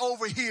to get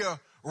over here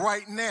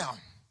right now.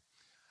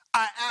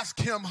 I asked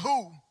him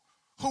who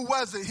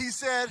was it? He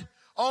said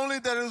only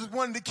that it was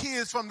one of the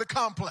kids from the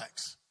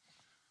complex.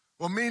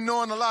 Well, me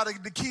knowing a lot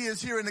of the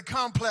kids here in the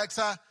complex,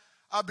 I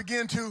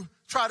began to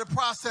try to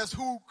process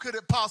who could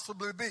it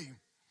possibly be.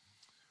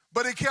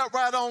 But he kept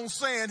right on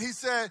saying, he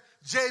said,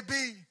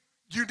 JB,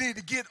 you need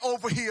to get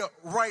over here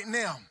right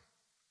now.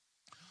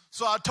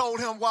 So I told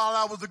him while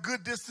I was a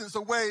good distance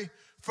away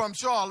from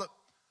Charlotte,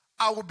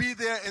 I will be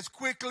there as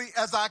quickly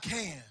as I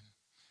can.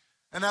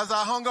 And as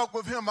I hung up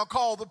with him, I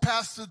called the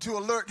pastor to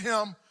alert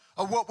him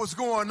of what was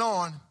going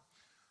on.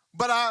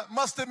 But I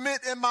must admit,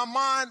 in my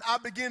mind, I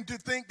began to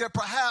think that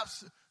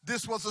perhaps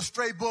this was a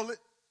stray bullet.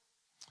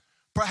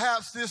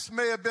 Perhaps this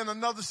may have been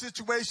another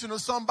situation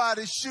of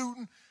somebody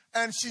shooting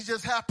and she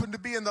just happened to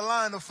be in the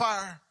line of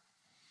fire.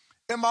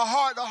 In my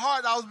heart to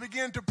heart, I was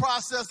beginning to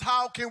process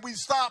how can we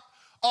stop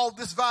all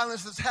this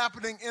violence that's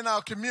happening in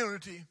our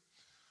community.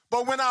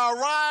 But when I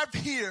arrived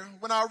here,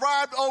 when I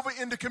arrived over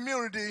in the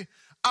community,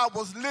 I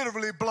was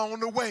literally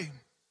blown away.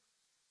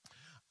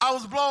 I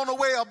was blown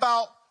away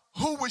about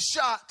who was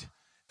shot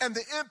and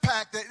the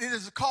impact that it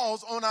has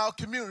caused on our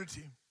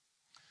community.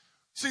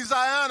 See,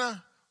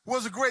 Ziana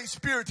was a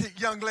great-spirited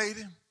young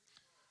lady.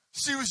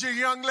 She was a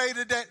young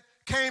lady that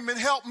came and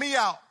helped me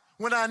out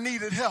when I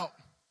needed help.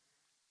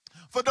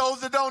 For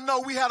those that don't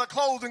know, we had a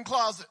clothing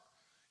closet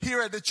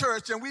here at the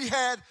church, and we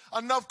had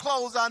enough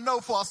clothes, I know,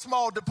 for a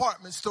small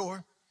department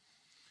store.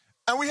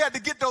 And we had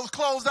to get those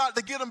clothes out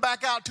to get them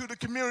back out to the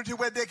community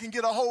where they can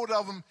get a hold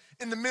of them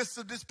in the midst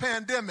of this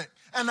pandemic.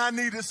 And I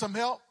needed some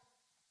help.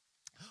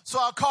 So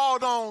I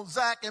called on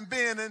Zach and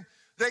Ben, and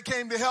they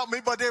came to help me,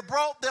 but they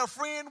brought their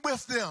friend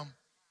with them.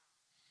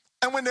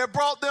 And when they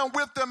brought them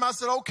with them, I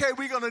said, okay,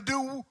 we're going to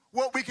do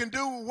what we can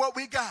do, what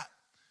we got.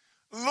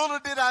 Little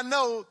did I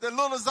know that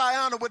little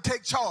Ziana would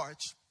take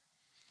charge.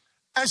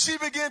 And she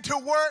began to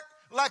work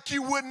like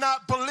you would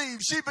not believe.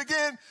 She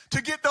began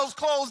to get those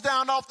clothes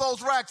down off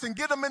those racks and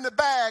get them in the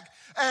bag.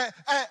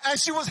 And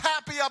she was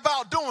happy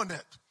about doing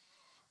it.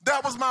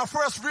 That was my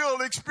first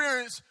real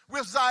experience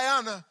with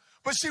Ziana.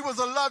 But she was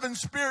a loving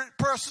spirit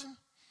person.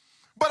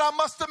 But I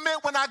must admit,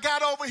 when I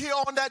got over here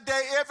on that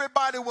day,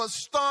 everybody was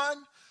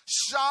stunned,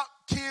 shocked.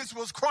 Kids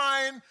was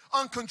crying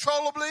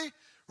uncontrollably.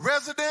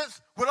 Residents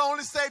would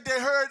only say they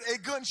heard a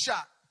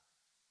gunshot.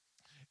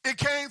 It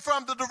came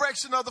from the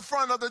direction of the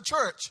front of the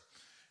church.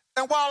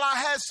 And while I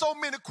had so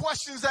many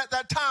questions at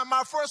that time,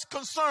 my first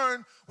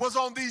concern was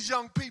on these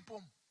young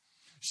people.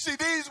 See,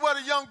 these were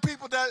the young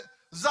people that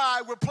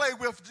Zai would play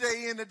with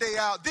day in and day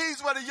out.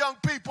 These were the young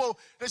people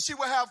that she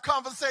would have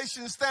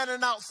conversations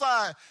standing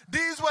outside.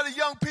 These were the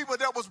young people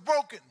that was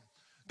broken,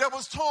 that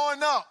was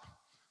torn up,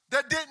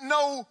 that didn't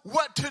know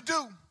what to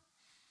do.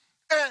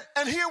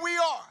 And here we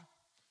are.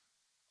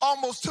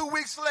 Almost 2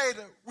 weeks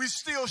later, we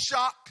still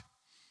shocked.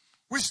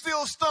 We're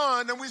still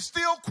stunned, and we're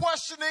still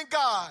questioning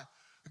God.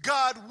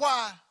 God,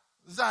 why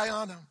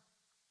Ziana?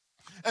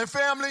 And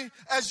family,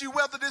 as you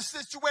weather this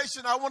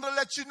situation, I want to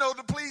let you know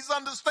to please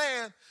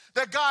understand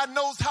that God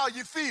knows how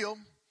you feel.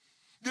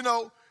 You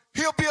know,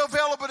 he'll be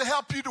available to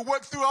help you to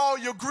work through all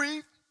your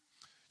grief,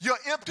 your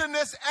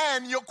emptiness,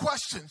 and your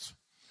questions.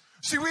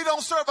 See, we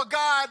don't serve a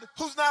God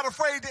who's not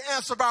afraid to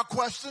answer our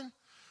question.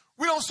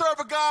 We don't serve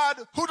a God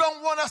who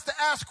don't want us to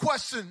ask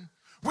questions.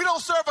 We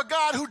don't serve a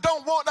God who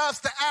don't want us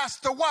to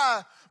ask the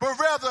why, but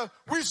rather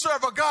we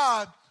serve a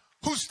God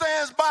who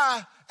stands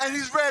by and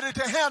he's ready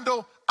to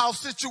handle our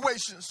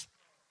situations.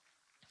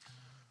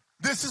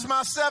 This is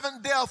my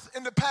 7th death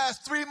in the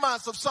past 3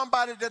 months of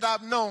somebody that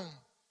I've known.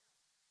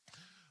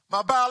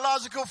 My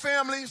biological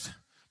families,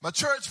 my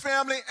church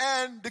family,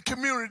 and the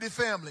community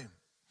family.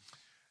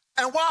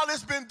 And while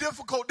it's been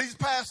difficult these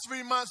past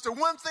 3 months, the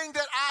one thing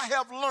that I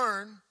have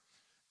learned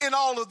in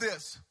all of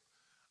this,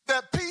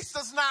 that peace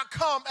does not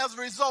come as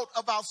a result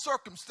of our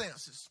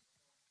circumstances,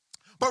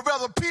 but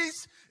rather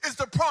peace is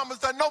the promise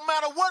that no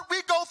matter what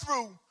we go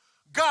through,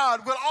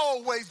 God will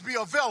always be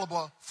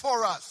available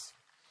for us.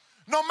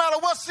 No matter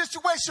what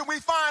situation we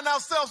find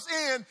ourselves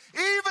in,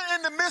 even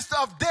in the midst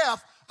of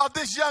death of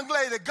this young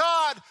lady,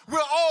 God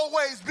will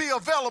always be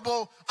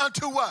available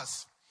unto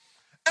us.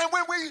 And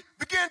when we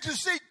begin to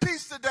seek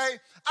peace today,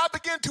 I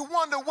begin to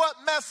wonder what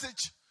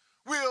message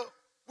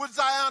would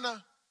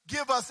Ziana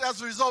give us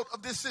as a result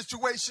of this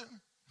situation.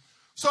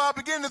 So I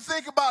begin to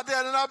think about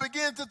that, and I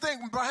begin to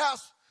think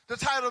perhaps the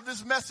title of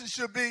this message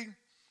should be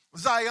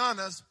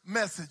Ziana's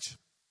Message.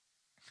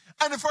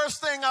 And the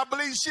first thing I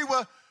believe she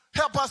will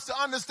help us to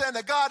understand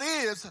that God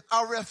is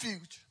our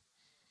refuge.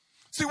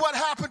 See, what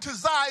happened to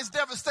Zai is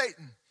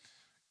devastating.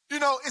 You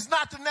know, it's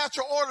not the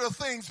natural order of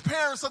things.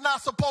 Parents are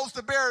not supposed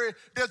to bury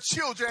their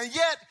children, and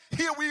yet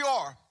here we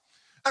are.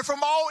 And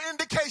from all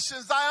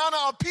indications,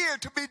 Ziana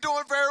appeared to be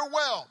doing very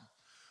well.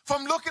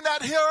 From looking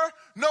at her,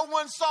 no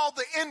one saw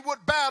the inward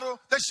battle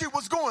that she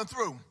was going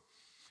through.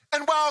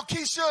 And while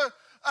Keisha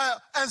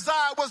and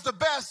Zai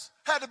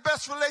had the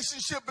best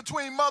relationship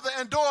between mother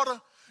and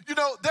daughter, you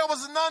know, there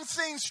was an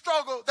unseen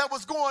struggle that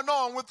was going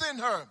on within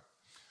her.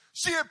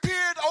 She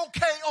appeared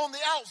okay on the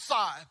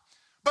outside,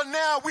 but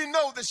now we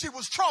know that she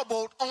was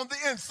troubled on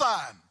the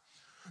inside.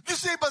 You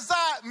see, but Zai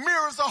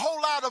mirrors a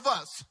whole lot of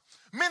us.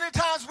 Many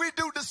times we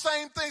do the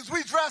same things.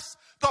 We dress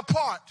the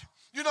part.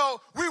 You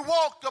know, we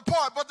walk the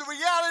part, but the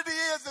reality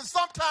is that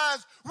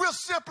sometimes we're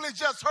simply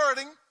just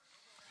hurting.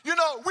 You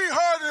know, we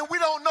hurting and we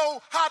don't know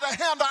how to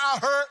handle our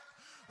hurt.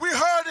 We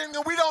hurting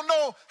and we don't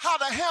know how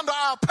to handle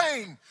our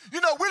pain.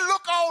 You know, we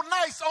look all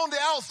nice on the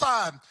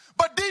outside,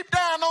 but deep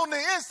down on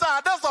the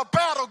inside, there's a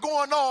battle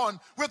going on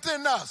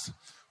within us.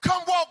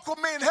 Come walk with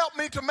me and help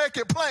me to make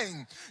it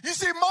plain. You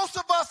see, most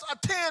of us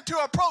tend to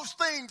approach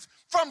things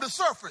from the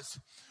surface.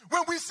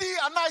 When we see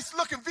a nice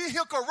looking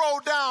vehicle roll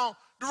down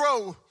the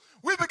road,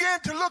 we begin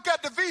to look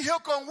at the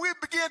vehicle and we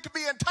begin to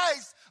be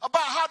enticed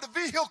about how the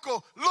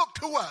vehicle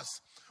looked to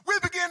us. We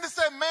begin to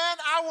say, man,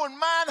 I wouldn't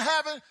mind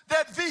having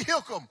that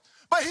vehicle.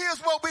 But here's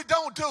what we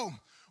don't do.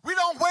 We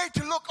don't wait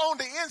to look on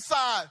the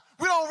inside.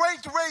 We don't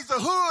wait to raise the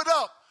hood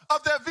up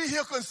of that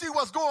vehicle and see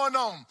what's going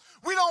on.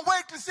 We don't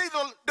wait to see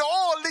the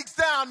oil leaks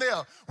down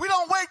there. We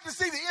don't wait to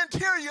see the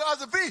interior of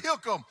the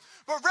vehicle.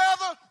 But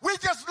rather, we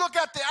just look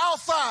at the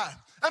outside.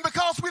 And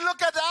because we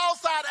look at the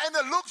outside and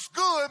it looks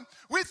good,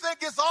 we think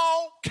it's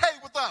all okay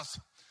with us.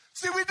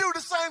 See, we do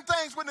the same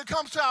things when it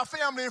comes to our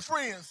family and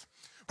friends.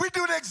 We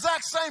do the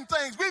exact same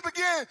things. We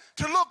begin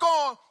to look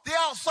on the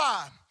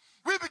outside.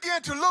 We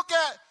begin to look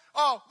at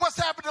what's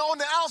happening on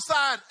the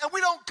outside, and we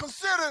don't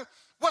consider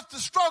what the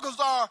struggles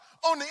are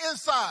on the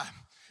inside.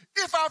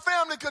 If our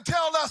family could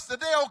tell us that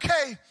they're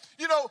okay,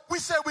 we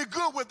say we're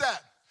good with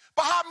that.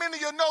 But how many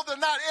of you know that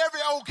not every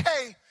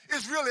okay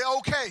is really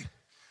okay?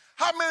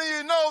 How many of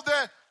you know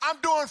that I'm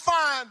doing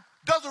fine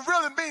doesn't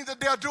really mean that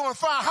they're doing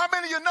fine? How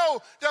many of you know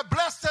that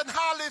blessed and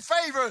highly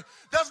favored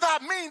does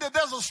not mean that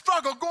there's a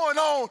struggle going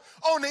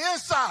on the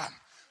inside?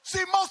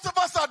 See, most of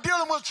us are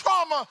dealing with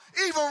trauma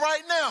even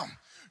right now.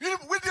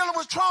 We're dealing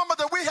with trauma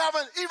that we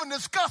haven't even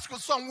discussed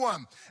with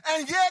someone.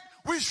 And yet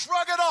we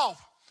shrug it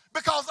off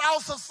because our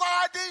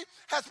society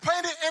has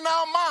painted in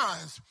our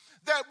minds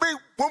that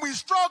when we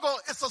struggle,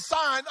 it's a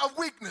sign of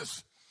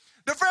weakness.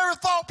 The very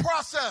thought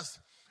process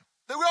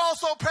that we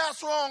also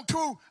pass on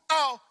to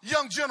our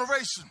young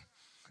generation.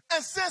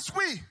 And since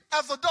we,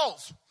 as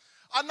adults,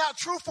 are not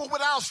truthful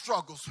with our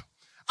struggles,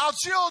 our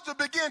children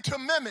begin to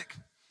mimic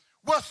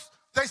what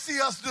they see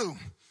us do.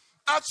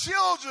 Our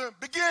children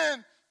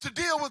begin to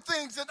deal with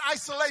things in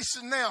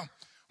isolation now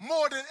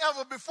more than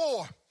ever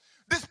before.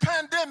 This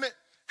pandemic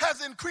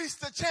has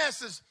increased the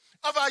chances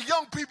of our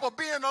young people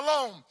being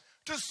alone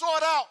to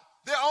sort out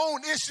their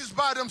own issues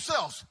by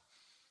themselves.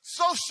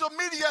 Social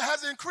media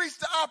has increased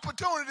the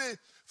opportunity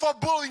for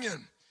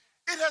bullying.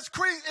 It has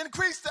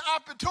increased the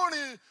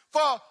opportunity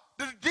for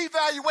the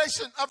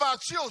devaluation of our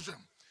children.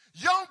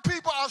 Young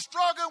people are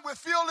struggling with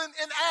feeling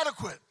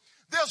inadequate.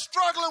 They're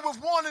struggling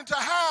with wanting to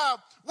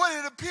have what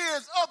it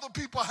appears other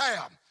people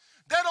have.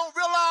 They don't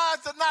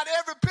realize that not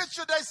every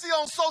picture they see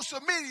on social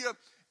media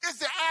is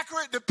the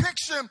accurate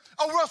depiction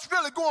of what's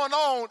really going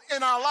on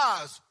in our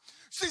lives.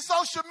 See,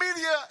 social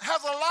media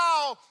has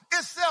allowed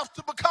itself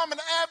to become an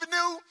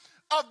avenue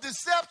of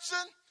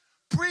deception,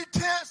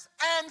 pretense,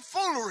 and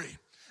foolery.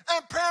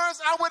 And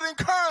parents, I would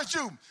encourage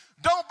you,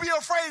 don't be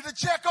afraid to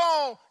check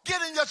on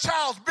getting your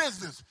child's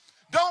business.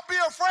 Don't be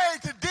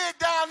afraid to dig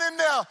down in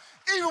there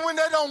even when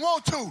they don't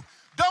want to.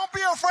 Don't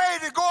be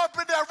afraid to go up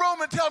in that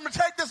room and tell them to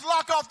take this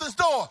lock off this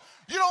door.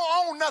 You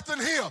don't own nothing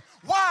here.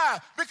 Why?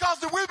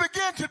 Because if we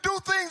begin to do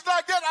things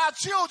like that, our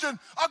children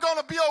are going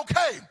to be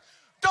okay.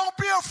 Don't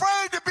be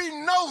afraid to be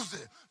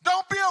nosy.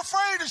 Don't be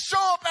afraid to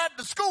show up at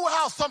the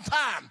schoolhouse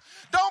sometime.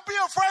 Don't be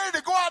afraid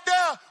to go out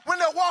there when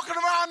they're walking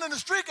around in the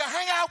street and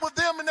hang out with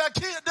them and their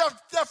kids,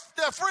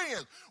 their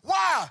friends.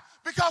 Why?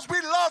 Because we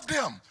love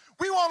them.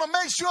 We want to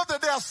make sure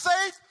that they're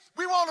safe.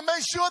 We want to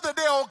make sure that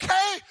they're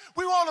okay.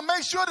 We want to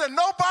make sure that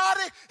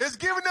nobody is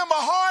giving them a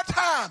hard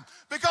time.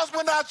 Because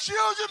when our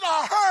children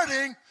are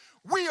hurting,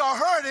 we are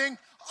hurting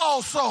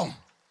also.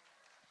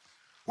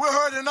 We're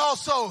hurting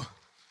also.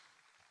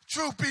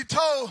 Truth be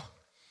told,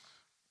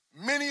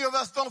 many of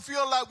us don't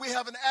feel like we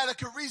have an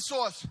adequate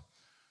resource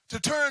to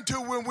turn to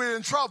when we're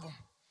in trouble.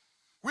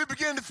 We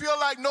begin to feel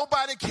like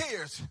nobody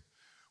cares.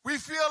 We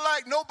feel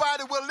like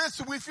nobody will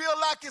listen. We feel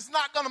like it's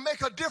not going to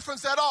make a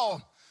difference at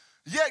all.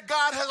 Yet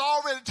God has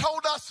already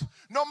told us,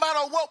 no matter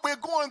what we're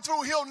going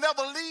through, he'll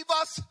never leave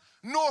us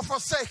nor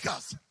forsake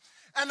us.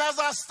 And as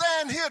I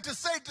stand here to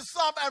say to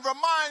some and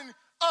remind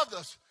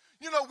others,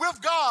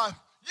 with God,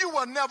 you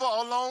are never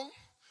alone.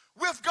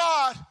 With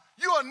God,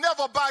 you are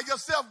never by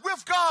yourself.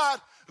 With God,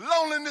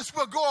 loneliness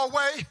will go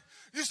away.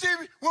 You see,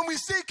 when we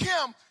seek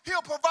him,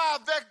 he'll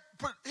provide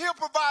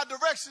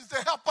directions to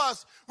help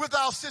us with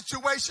our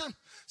situation.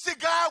 See,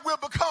 God will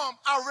become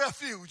our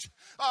refuge.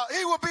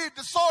 He will be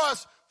the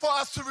source for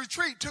us to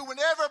retreat to when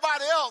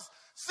everybody else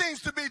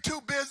seems to be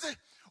too busy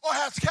or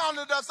has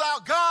counted us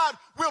out. God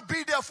will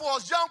be there for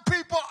us. Young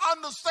people,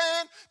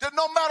 understand that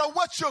no matter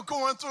what you're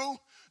going through,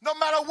 no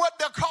matter what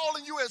they're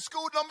calling you at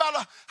school, no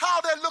matter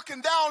how they're looking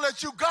down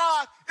at you,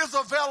 God is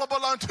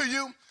available unto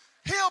you.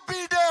 He'll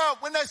be there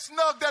when they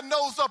snug their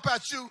nose up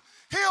at you.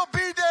 He'll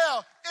be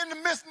there in the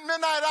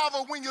midnight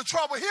hour when you're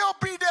troubled. He'll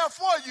be there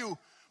for you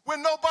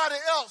when nobody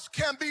else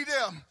can be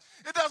there.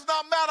 It does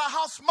not matter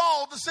how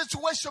small the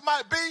situation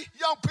might be.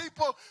 Young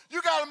people,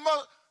 you got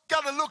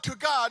to look to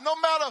God. No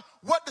matter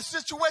what the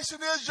situation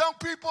is, young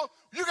people,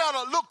 you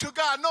got to look to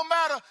God. No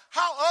matter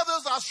how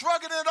others are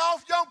shrugging it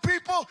off, young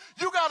people,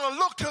 you got to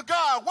look to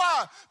God.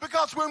 Why?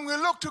 Because when we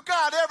look to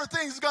God,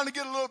 everything's going to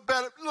get a little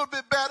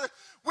bit better.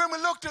 When we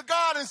look to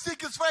God and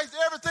seek his face,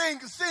 everything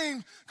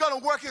seems going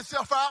to work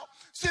itself out.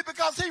 See,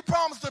 because he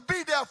promised to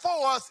be there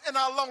for us in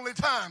our lonely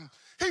time.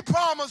 He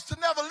promised to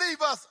never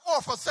leave us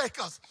or forsake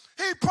us.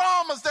 He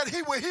promised that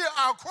he would hear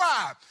our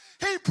cry.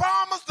 He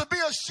promised to be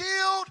a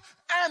shield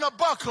and a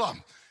buckler.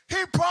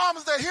 He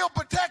promised that he'll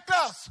protect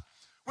us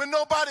when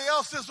nobody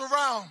else is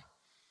around.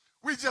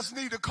 We just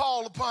need to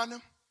call upon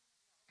him.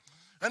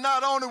 And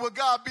not only will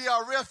God be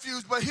our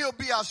refuge, but he'll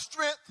be our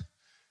strength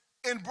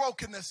in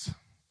brokenness.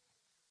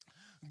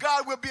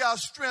 God will be our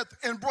strength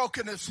in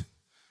brokenness.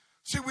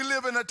 See, we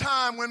live in a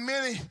time when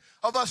many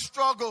of us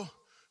struggle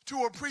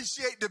to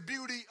appreciate the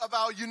beauty of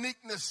our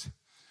uniqueness.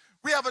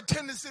 We have a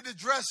tendency to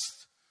dress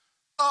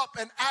up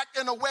and act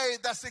in a way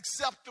that's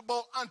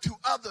acceptable unto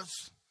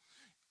others.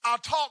 Our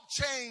talk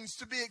changed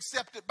to be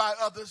accepted by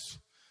others.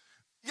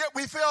 Yet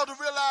we fail to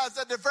realize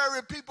that the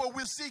very people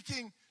we're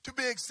seeking to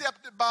be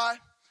accepted by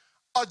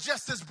are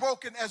just as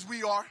broken as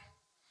we are.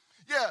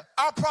 Yeah,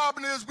 our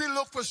problem is we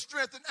look for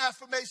strength and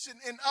affirmation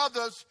in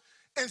others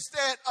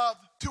instead of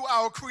to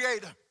our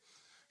Creator.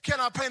 Can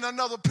I paint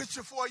another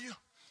picture for you?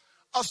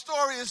 A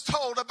story is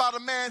told about a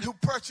man who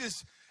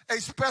purchased a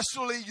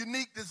specially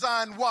unique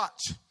designed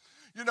watch.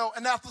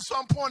 And after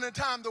some point in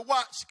time, the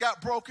watch got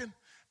broken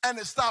and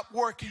it stopped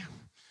working.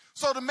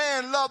 So the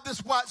man loved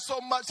this watch so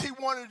much, he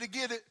wanted to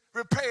get it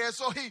repaired.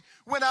 So he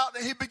went out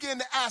and he began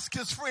to ask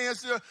his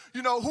friends,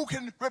 who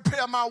can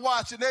repair my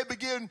watch? And they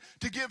began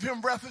to give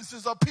him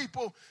references of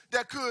people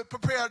that could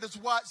prepare this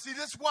watch. See,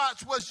 this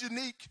watch was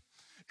unique.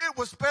 It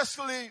was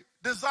specially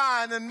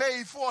designed and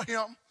made for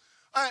him.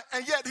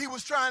 And yet he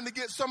was trying to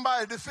get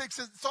somebody to fix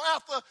it. So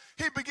after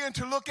he began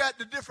to look at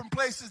the different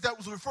places that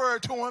was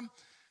referred to him,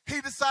 he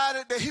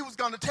decided that he was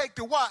going to take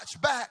the watch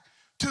back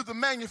to the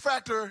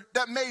manufacturer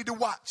that made the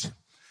watch.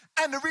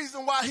 And the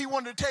reason why he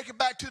wanted to take it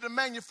back to the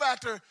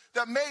manufacturer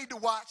that made the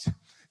watch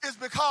is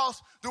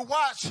because the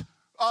watch,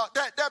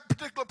 that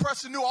particular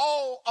person knew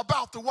all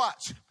about the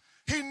watch.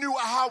 He knew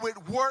how it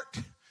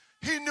worked.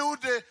 He knew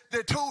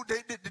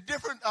the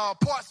different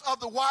parts of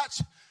the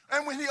watch.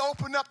 And when he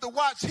opened up the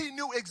watch, he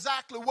knew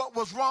exactly what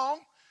was wrong.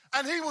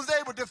 And he was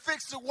able to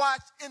fix the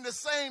watch in the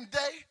same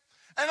day.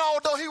 And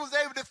although he was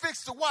able to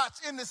fix the watch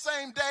in the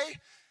same day,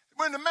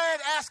 when the man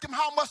asked him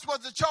how much was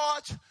the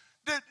charge,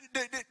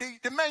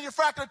 the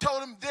manufacturer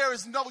told him there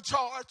is no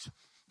charge.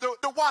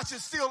 The watch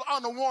is still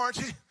under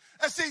warranty.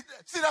 And see,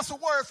 that's a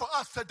word for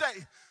us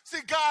today. See,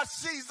 God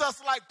sees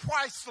us like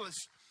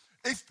priceless,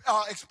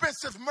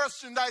 expensive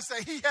merchandise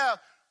that he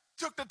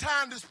took the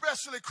time to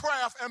specially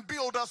craft and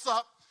build us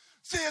up.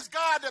 See, it's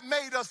God that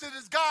made us. It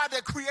is God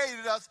that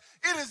created us.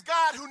 It is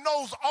God who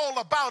knows all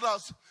about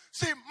us.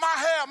 See, my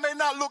hair may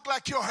not look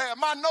like your hair.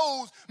 My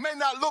nose may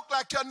not look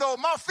like your nose.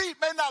 My feet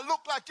may not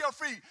look like your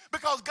feet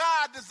because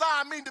God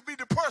designed me to be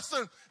the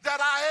person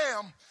that I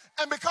am.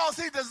 And because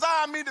he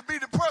designed me to be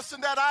the person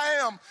that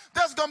I am,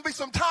 there's going to be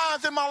some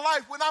times in my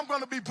life when I'm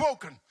going to be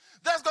broken.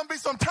 There's going to be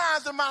some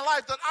times in my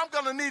life that I'm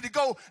going to need to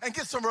go and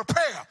get some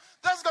repair.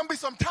 There's going to be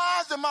some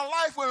times in my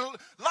life when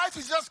life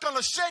is just going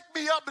to shake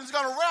me up and it's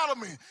going to rattle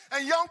me.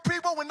 And young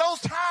people, when those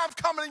times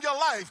come in your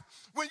life,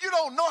 when you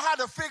don't know how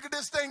to figure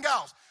this thing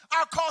out,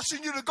 I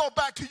caution you to go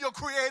back to your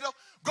Creator.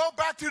 Go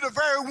back to the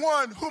very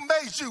one who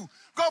made you.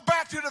 Go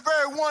back to the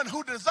very one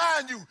who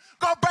designed you.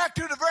 Go back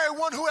to the very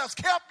one who has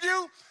kept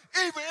you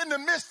even in the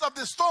midst of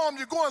the storm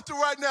you're going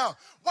through right now.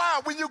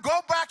 Why? When you go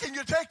back and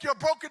you take your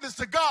brokenness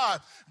to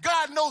God,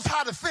 God knows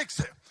how to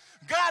fix it.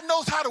 God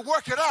knows how to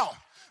work it out.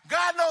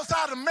 God knows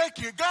how to make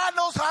you. God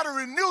knows how to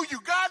renew you.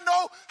 God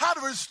knows how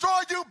to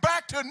restore you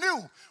back to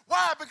new.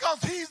 Why?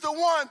 Because he's the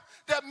one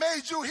that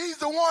made you. He's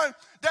the one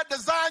that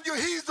designed you.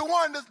 He's the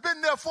one that's been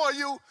there for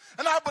you.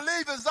 And I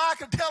believe as I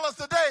can tell us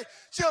today,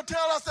 she'll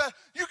tell us that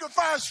you can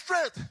find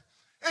strength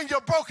in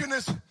your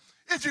brokenness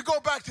if you go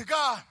back to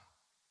God.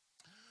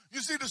 You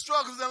see, the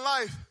struggles in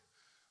life,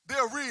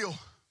 they're real.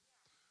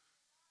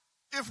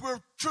 If we're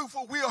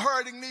truthful, we are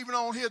hurting even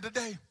on here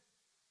today.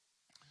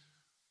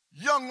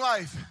 Young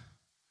life,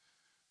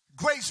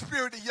 great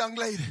spirited young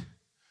lady,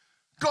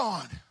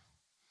 gone.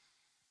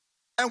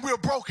 And we're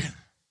broken.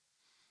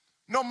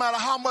 No matter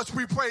how much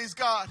we praise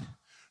God,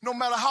 no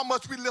matter how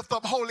much we lift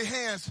up holy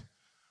hands,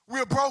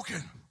 we're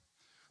broken.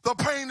 The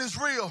pain is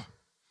real.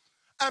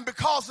 And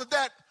because of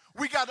that,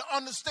 we got to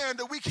understand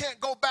that we can't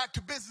go back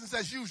to business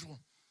as usual.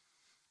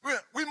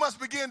 We must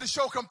begin to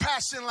show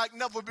compassion like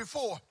never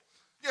before.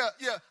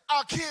 Yeah.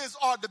 Our kids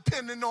are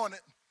dependent on it.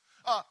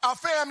 Our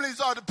families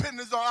are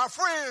dependent on it. Our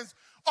friends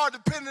are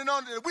dependent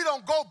on it. We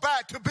don't go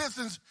back to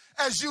business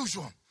as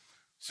usual.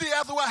 See,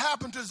 after what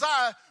happened to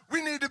Zion,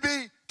 we need to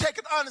be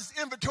taking honest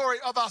inventory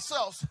of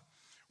ourselves.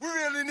 We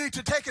really need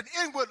to take an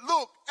inward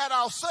look at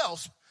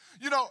ourselves.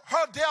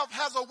 Her death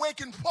has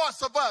awakened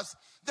parts of us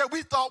that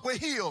we thought were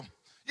healed.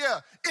 Yeah,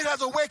 it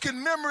has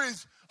awakened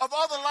memories of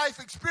other life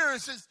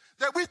experiences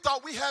that we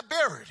thought we had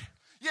buried.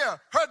 Yeah,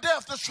 her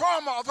death, the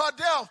trauma of her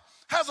death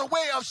has a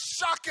way of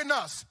shocking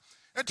us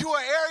into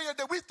an area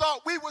that we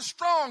thought we were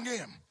strong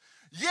in.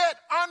 Yet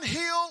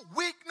unhealed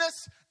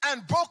weakness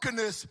and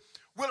brokenness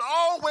will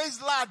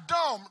always lie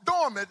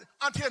dormant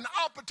until an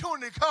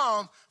opportunity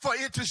comes for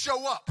it to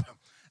show up.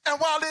 And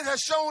while it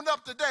has shown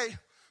up today,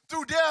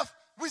 through death,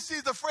 we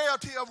see the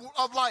frailty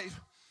of life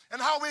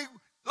and how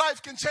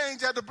life can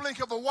change at the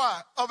blink of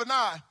an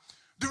eye.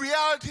 The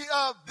reality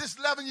of this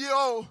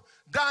 11-year-old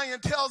dying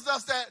tells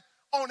us that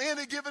on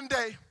any given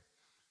day,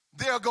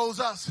 there goes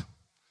us.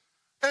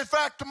 In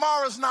fact,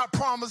 tomorrow is not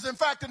promised. In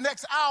fact, the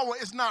next hour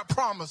is not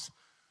promised.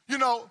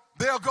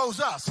 There goes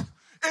us.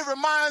 It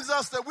reminds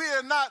us that we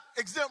are not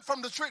exempt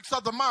from the tricks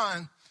of the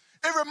mind.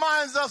 It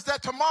reminds us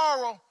that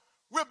tomorrow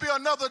will be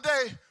another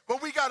day,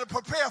 but we got to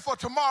prepare for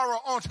tomorrow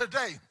on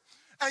today.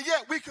 And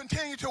yet we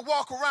continue to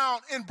walk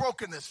around in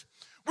brokenness.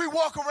 We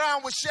walk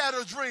around with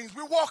shattered dreams.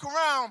 We walk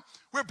around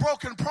with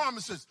broken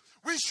promises.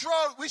 We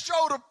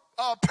show the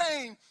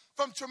pain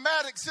from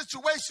traumatic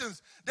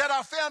situations that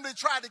our family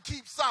tried to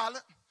keep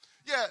silent.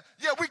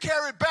 Yeah, we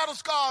carry battle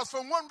scars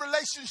from one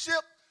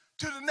relationship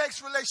to the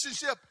next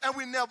relationship, and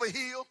we never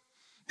heal.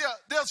 Yeah,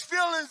 there's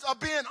feelings of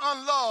being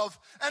unloved,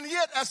 and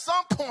yet at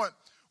some point,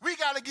 we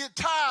got to get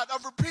tired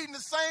of repeating the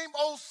same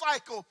old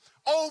cycle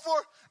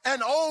over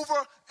and over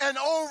and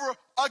over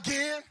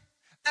again,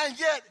 and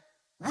yet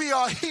we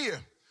are here.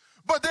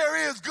 But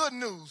there is good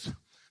news.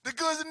 The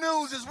good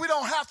news is we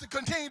don't have to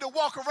continue to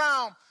walk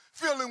around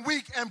feeling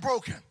weak and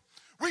broken.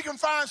 We can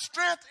find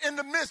strength in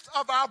the midst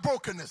of our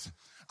brokenness.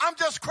 I'm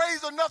just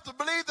crazy enough to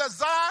believe that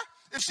Zai,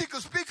 if she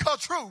could speak her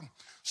truth,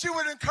 she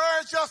would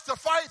encourage us to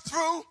fight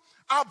through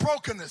our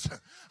brokenness.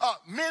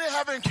 Many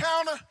have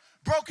encountered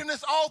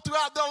brokenness all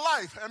throughout their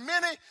life, and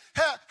many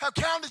have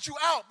counted you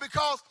out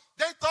because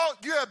they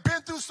thought you had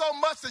been through so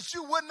much that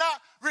you would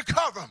not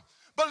recover.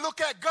 But look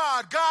at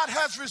God. God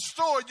has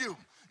restored you.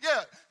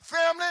 Yeah,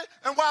 family,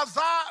 and while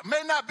Zai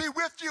may not be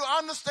with you,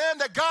 understand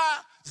that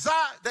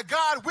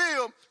God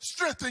will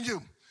strengthen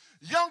you.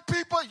 Young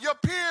people, your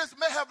peers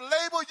may have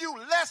labeled you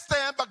less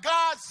than, but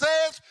God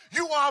says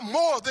you are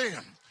more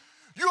than.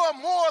 You are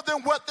more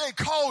than what they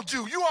called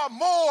you. You are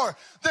more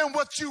than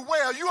what you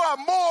wear. You are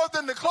more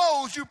than the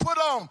clothes you put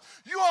on.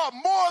 You are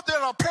more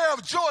than a pair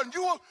of Jordan.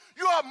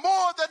 You are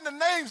more than the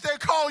names they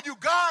call you.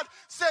 God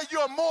said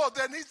you're more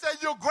than. He said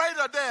you're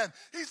greater than.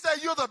 He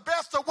said you're the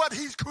best of what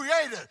he's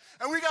created.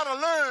 And we got to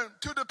learn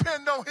to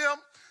depend on him.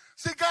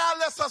 See, God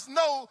lets us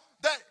know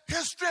that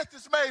his strength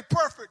is made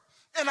perfect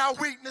in our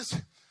weakness.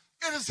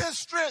 It is his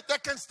strength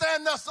that can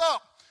stand us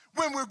up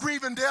when we're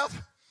grieving death.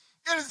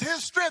 It is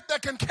his strength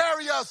that can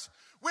carry us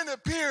when it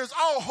appears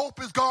all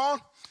hope is gone.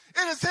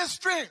 It is his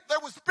strength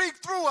that will speak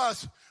through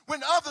us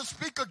when others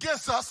speak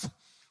against us.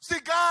 See,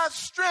 God's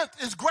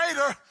strength is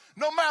greater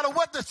no matter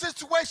what the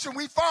situation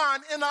we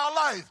find in our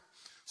life.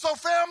 So,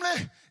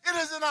 family, it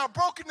is in our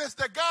brokenness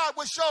that God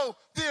will show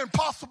the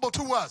impossible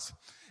to us.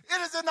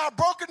 It is in our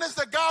brokenness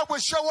that God will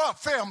show up,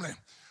 family.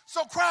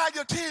 So cry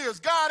your tears.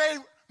 God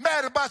ain't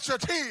mad about your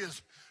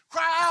tears.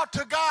 Cry out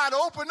to God,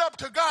 open up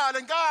to God,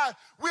 and God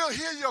will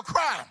hear your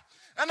cry.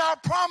 And I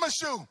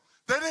promise you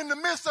that in the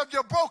midst of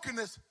your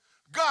brokenness,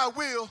 God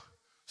will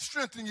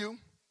strengthen you.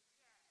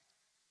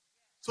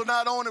 So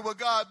not only will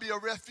God be a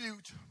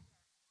refuge,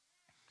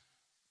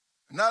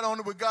 not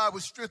only will God will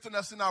strengthen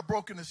us in our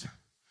brokenness,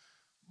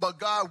 but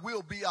God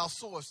will be our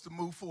source to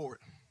move forward.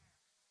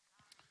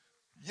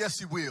 Yes,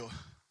 he will.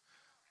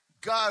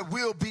 God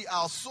will be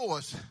our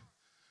source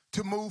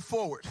to move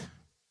forward.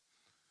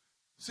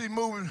 See,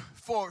 moving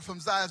forward from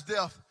Zai's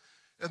death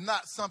is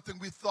not something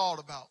we thought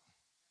about.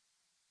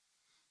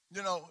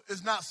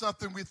 It's not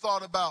something we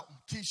thought about.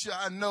 Keisha,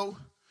 I know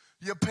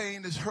your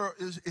pain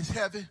is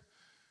heavy,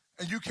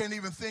 and you can't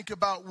even think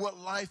about what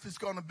life is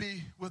going to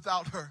be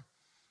without her.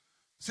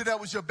 See, that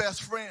was your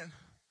best friend.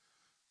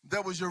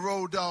 That was your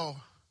road dog.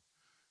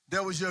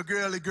 That was your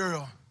girly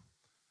girl.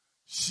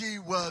 She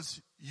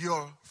was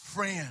your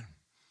friend.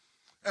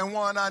 And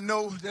one, I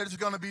know that it's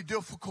going to be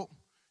difficult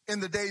in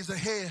the days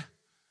ahead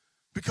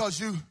because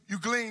you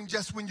gleam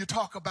just when you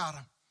talk about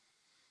her,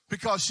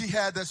 because she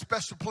had that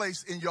special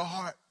place in your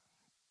heart.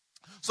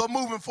 So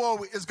moving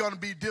forward is going to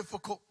be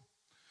difficult.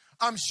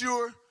 I'm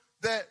sure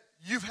that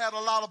you've had a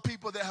lot of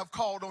people that have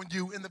called on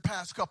you in the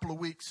past couple of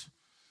weeks.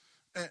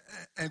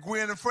 And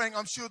Gwen and Frank,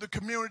 I'm sure the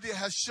community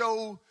has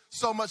showed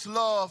so much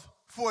love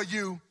for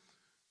you,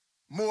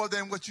 more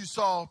than what you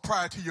saw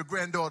prior to your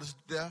granddaughter's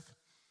death.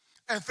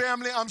 And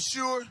family, I'm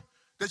sure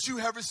that you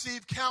have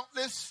received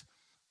countless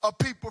of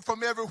people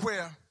from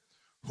everywhere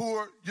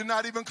who you're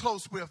not even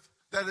close with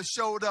that have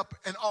showed up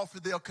and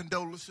offered their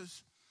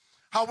condolences.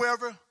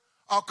 However,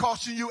 I'll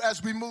caution you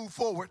as we move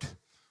forward,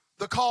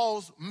 the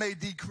calls may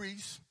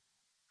decrease.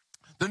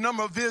 The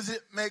number of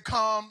visits may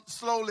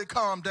slowly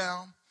calm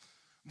down.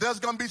 There's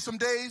going to be some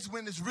days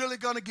when it's really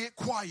going to get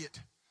quiet.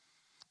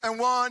 And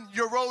one,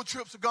 your road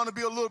trips are going to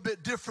be a little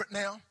bit different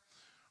now.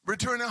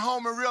 Returning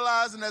home and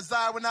realizing that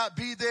Zai will not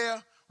be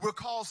there will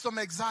cause some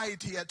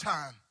anxiety at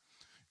times.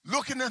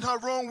 Looking in her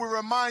room will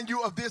remind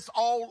you of this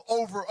all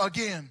over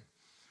again.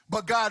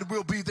 But God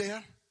will be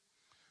there.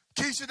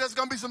 Keisha, there's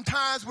going to be some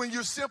times when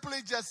you're simply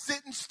just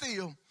sitting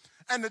still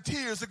and the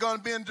tears are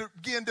going to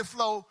begin to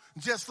flow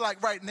just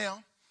like right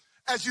now.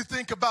 As you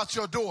think about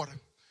your daughter,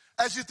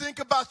 as you think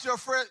about your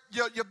friend,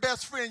 your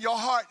best friend, your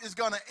heart is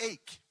going to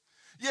ache.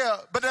 Yeah,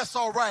 but that's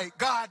all right.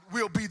 God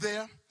will be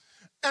there.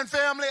 And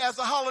family, as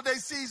the holiday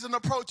season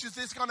approaches,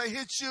 it's going to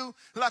hit you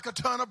like a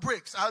ton of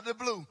bricks out of the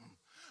blue.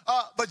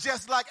 But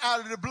just like out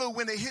of the blue,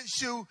 when it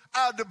hits you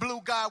out of the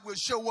blue, God will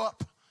show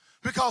up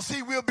because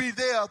he will be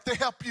there to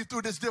help you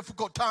through these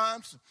difficult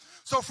times.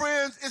 So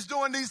friends, it's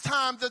during these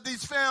times that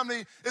these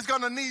family is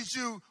going to need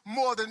you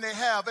more than they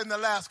have in the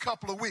last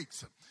couple of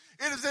weeks.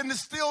 It is in the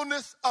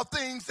stillness of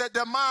things that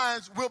their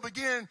minds will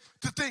begin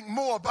to think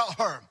more about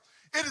her.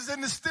 It is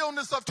in the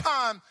stillness of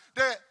time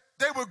that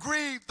they will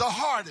grieve the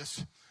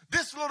hardest.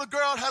 This little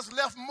girl has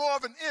left more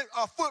of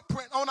a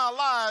footprint on our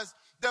lives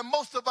than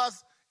most of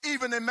us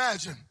even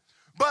imagine.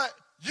 But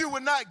you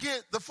will not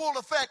get the full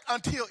effect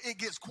until it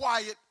gets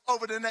quiet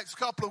over the next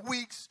couple of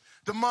weeks,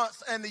 the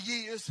months, and the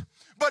years.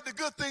 But the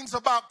good things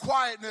about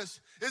quietness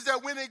is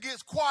that when it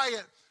gets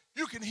quiet,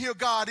 you can hear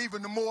God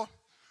even more.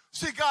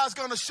 See, God's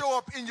going to show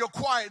up in your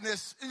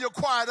quietness, in your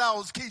quiet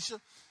hours, Keisha.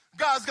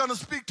 God's going to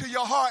speak to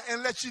your heart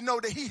and let you know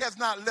that he has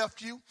not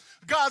left you.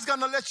 God's going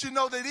to let you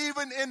know that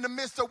even in the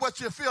midst of what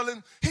you're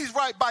feeling, he's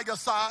right by your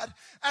side.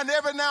 And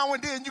every now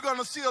and then, you're going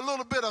to see a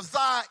little bit of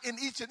Zai in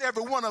each and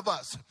every one of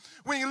us.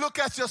 When you look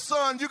at your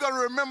son, you're going to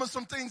remember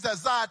some things that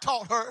Zai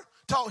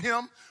taught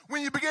him.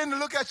 When you begin to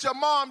look at your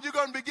mom, you're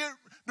going to begin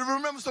to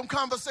remember some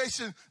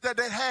conversation that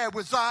they had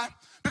with Zai.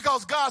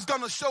 Because God's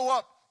going to show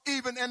up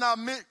even in our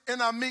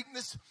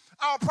meekness.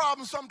 Our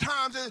problem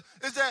sometimes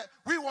is that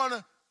we want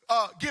to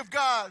give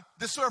God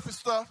the surface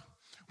stuff.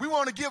 We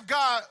want to give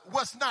God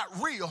what's not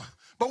real.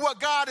 But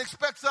what God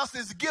expects us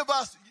is to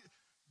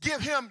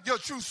give him your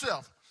true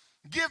self.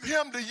 Give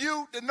him the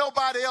you that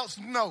nobody else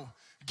know.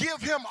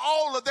 Give him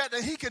all of that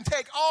he can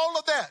take all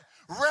of that,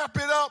 wrap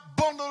it up,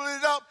 bundle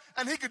it up,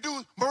 and he can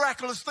do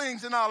miraculous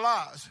things in our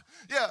lives.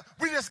 Yeah,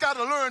 we just got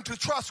to learn to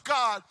trust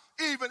God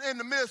even in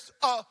the midst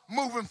of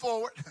moving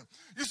forward.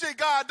 You see,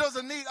 God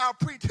doesn't need our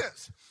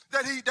pretense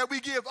that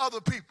we give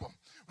other people.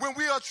 When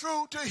we are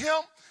true to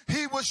him,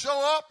 he will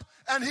show up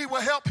and he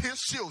will help his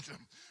children.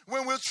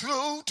 When we're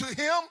true to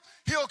him,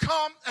 he'll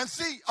come and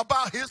see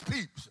about his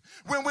people.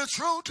 When we're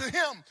true to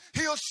him,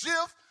 he'll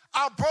shift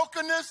our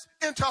brokenness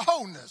into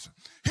wholeness.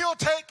 He'll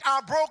take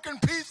our broken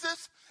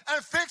pieces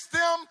and fix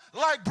them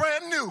like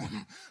brand new.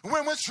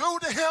 When we're true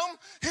to him,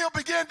 he'll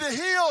begin to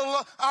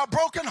heal our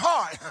broken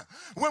heart.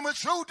 When we're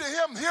true to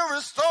him, he'll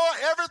restore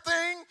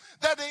everything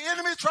that the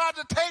enemy tried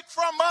to take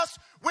from us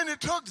when he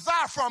took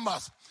Zai from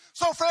us.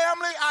 So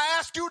family, I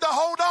ask you to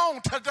hold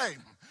on today.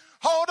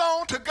 Hold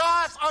on to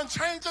God's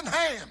unchanging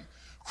hand.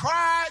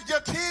 Cry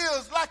your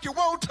tears like you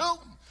want to.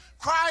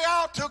 Cry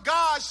out to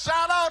God.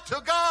 Shout out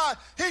to God.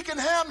 He can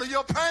handle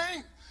your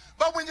pain.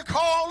 But when you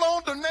call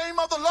on the name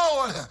of the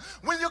Lord,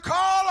 when you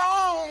call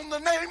on the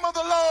name of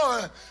the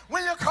Lord,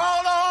 when you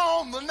call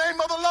on the name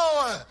of the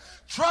Lord,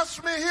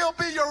 trust me, he'll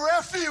be your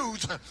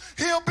refuge.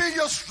 He'll be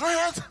your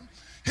strength.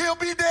 He'll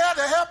be there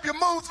to help you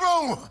move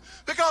through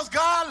because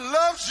God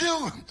loves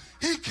you.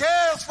 He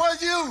cares for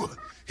you.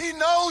 He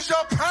knows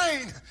your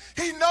pain.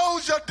 He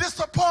knows your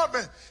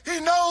disappointment. He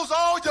knows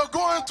all you're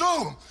going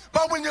through.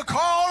 But when you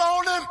call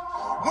on him,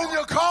 when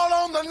you call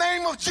on the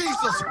name of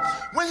Jesus,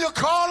 when you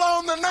call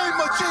on the name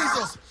of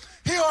Jesus,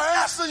 he'll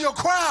answer your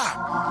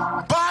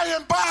cry. By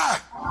and by,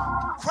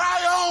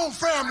 cry on,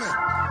 family.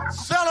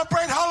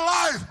 Celebrate her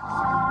life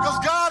because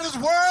God is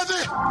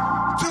worthy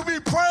to be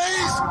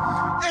praised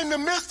in the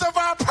midst of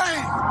our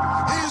pain.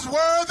 He's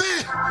worthy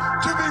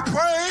to be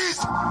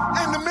praised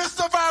in the midst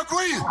of our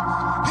grief.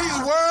 He's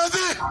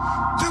worthy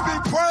to be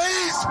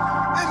praised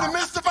in the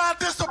midst of our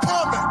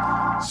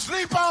disappointment.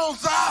 Sleep on,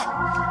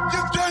 Zai.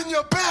 You've done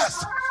your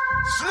best.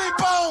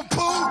 Sleep on,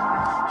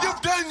 Pooh.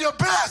 You've done your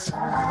best.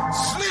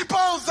 Sleep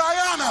on,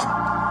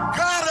 Ziana.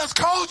 God has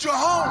called you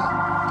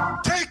home.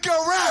 Take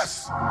your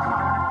rest.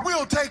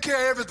 We'll take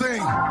care of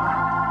everything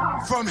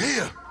from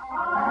here.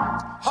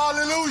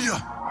 Hallelujah.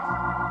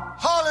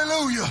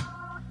 Hallelujah.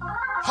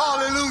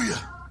 Hallelujah.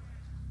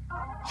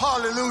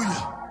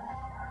 Hallelujah.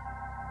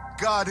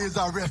 God is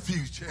our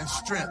refuge and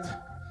strength,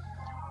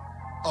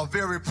 a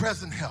very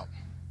present help.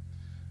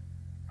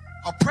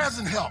 A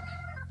present help.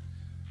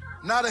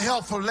 Not a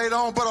help for later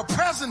on, but a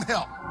present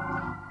help.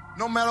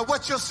 No matter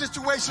what your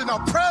situation, a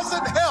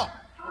present help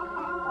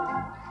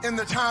in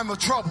the time of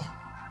trouble.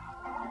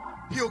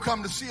 He'll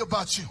come to see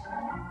about you.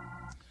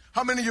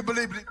 How many of you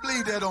believe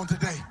that on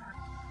today?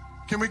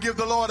 Can we give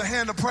the Lord a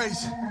hand of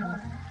praise?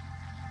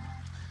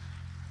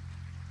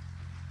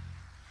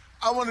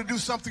 I want to do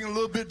something a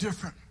little bit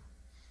different.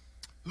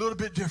 A little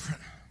bit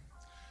different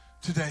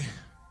today.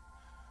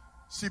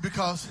 See,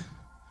 because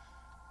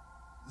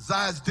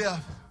Zai's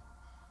death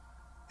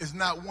is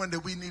not one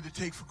that we need to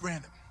take for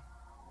granted.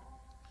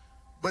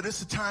 But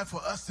it's a time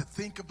for us to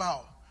think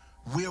about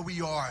where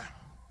we are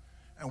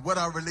and what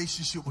our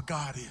relationship with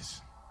God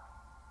is.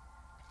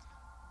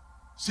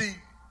 See,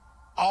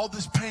 all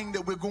this pain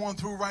that we're going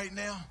through right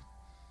now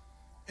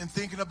and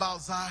thinking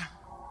about Zai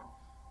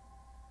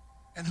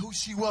and who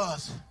she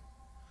was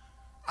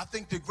I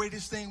think the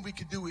greatest thing we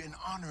could do in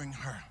honoring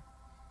her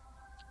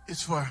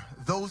is for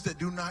those that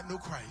do not know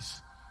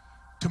Christ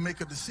to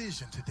make a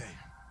decision today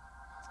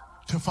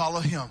to follow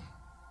him.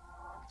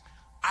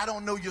 I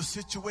don't know your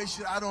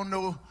situation. I don't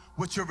know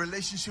what your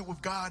relationship with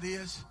God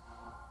is,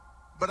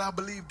 but I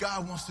believe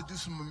God wants to do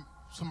some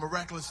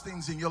miraculous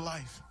things in your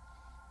life.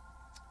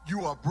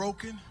 You are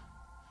broken.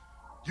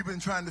 You've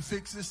been trying to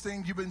fix this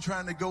thing. You've been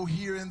trying to go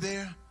here and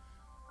there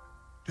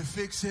to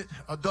fix it.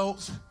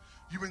 Adults,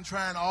 you've been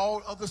trying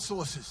all other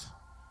sources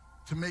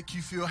to make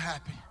you feel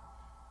happy,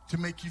 to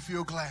make you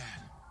feel glad.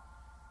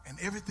 And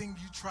everything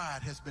you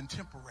tried has been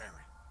temporary.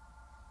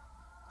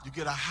 You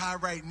get a high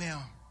right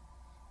now,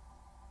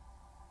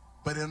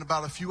 but in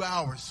about a few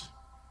hours,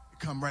 it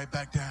come right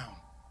back down.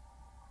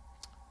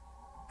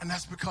 And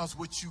that's because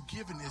what you've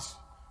given is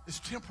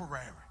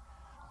temporary.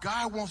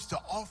 God wants to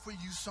offer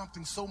you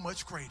something so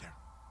much greater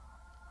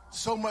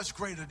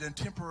than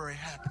temporary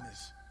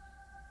happiness.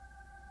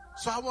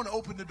 So I want to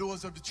open the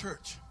doors of the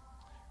church.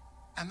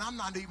 And I'm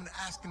not even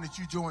asking that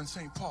you join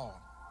St. Paul.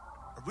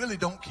 I really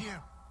don't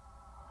care.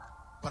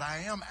 But I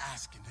am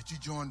asking that you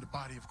join the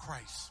body of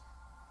Christ.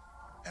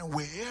 And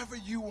wherever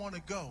you want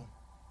to go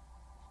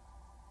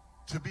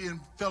to be in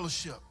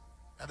fellowship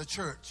at a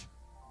church,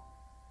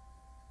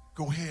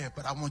 go ahead.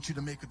 But I want you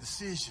to make a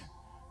decision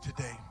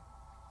today.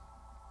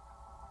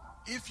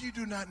 If you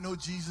do not know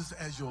Jesus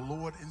as your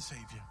Lord and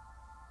Savior,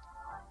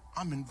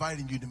 I'm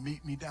inviting you to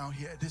meet me down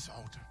here at this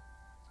altar.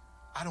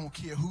 I don't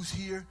care who's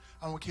here.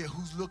 I don't care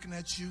who's looking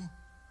at you.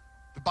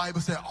 The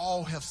Bible said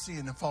all have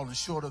sinned and fallen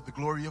short of the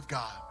glory of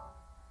God.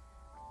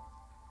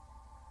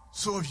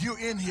 So if you're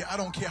in here, I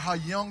don't care how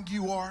young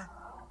you are.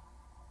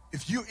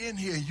 If you're in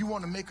here and you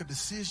want to make a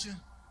decision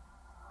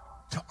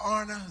to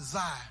honor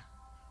Zai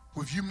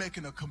with you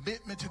making a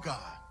commitment to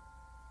God,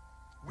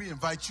 we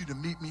invite you to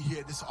meet me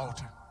here at this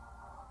altar.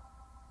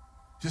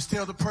 Just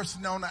tell the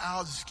person on the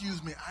aisle,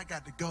 excuse me, I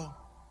got to go.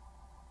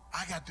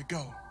 I got to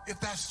go.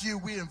 If that's you,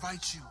 we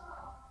invite you.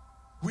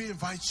 We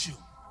invite you.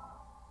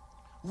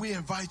 We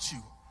invite you.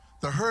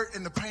 The hurt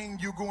and the pain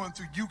you're going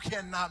through, you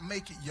cannot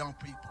make it, young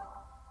people.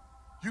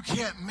 You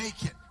can't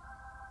make it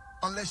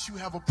unless you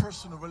have a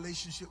personal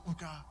relationship with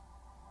God.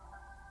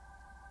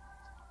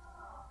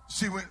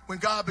 See, when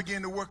God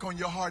began to work on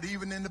your heart,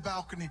 even in the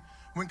balcony,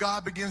 when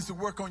God begins to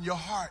work on your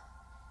heart,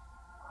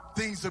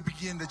 things will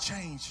begin to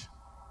change.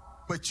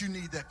 But you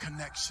need that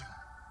connection.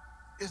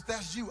 If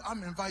that's you, I'm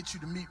going to invite you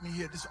to meet me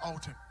here at this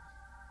altar.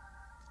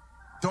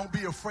 Don't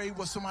be afraid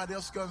what somebody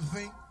else is going to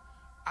think.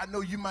 I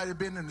know you might have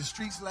been in the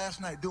streets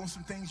last night doing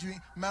some things you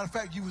ain't. Matter of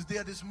fact, you was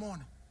there this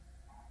morning.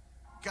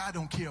 God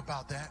don't care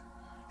about that.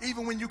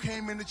 Even when you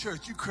came into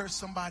church, you cursed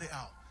somebody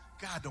out.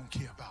 God don't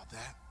care about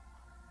that.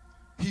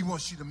 He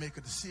wants you to make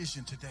a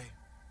decision today.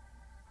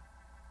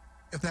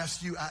 If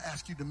that's you, I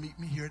ask you to meet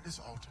me here at this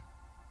altar.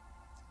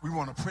 We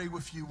want to pray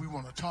with you. We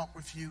want to talk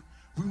with you.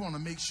 We want to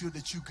make sure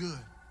that you're good.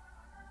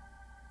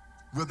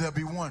 Will there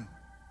be one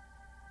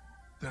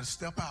that'll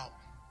step out?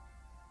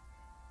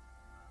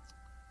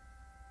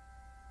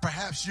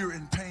 Perhaps you're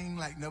in pain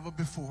like never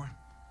before,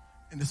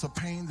 and it's a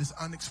pain that's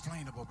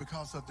unexplainable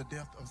because of the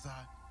death of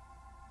Zai.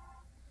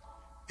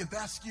 If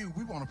that's you,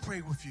 we want to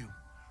pray with you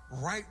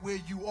right where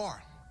you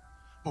are,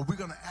 but we're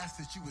going to ask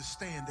that you would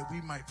stand that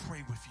we might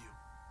pray with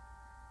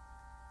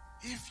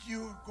you. If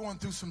you're going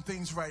through some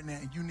things right now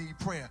and you need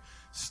prayer,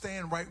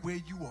 stand right where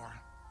you are,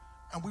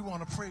 and we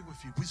want to pray with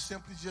you. We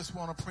simply just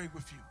want to pray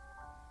with you.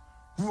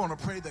 We want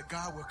to pray that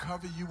God will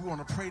cover you. We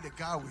want to pray that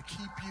God will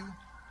keep you.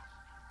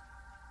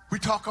 We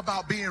talk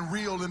about being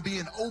real and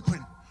being open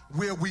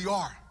where we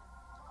are.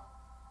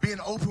 Being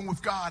open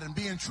with God and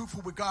being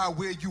truthful with God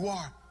where you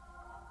are.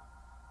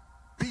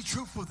 Be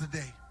truthful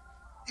today.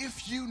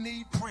 If you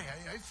need prayer,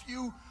 if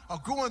you are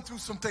going through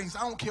some things, I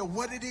don't care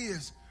what it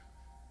is,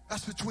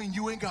 that's between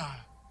you and God.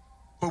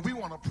 But we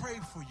want to pray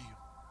for you.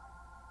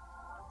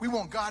 We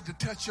want God to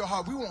touch your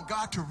heart. We want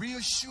God to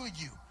reassure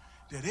you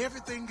that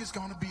everything is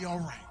going to be all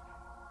right.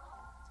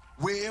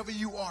 Wherever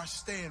you are,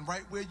 stand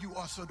right where you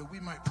are so that we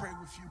might pray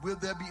with you. Will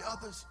there be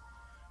others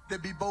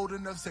that be bold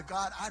enough to say,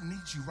 God, I need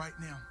you right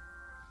now.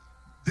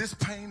 This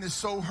pain is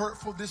so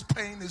hurtful. This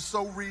pain is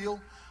so real.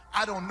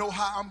 I don't know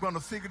how I'm going to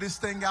figure this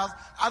thing out.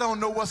 I don't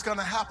know what's going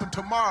to happen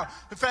tomorrow.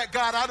 In fact,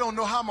 God, I don't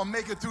know how I'm going to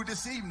make it through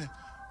this evening.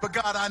 But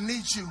God, I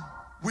need you.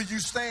 Will you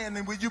stand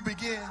and will you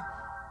begin?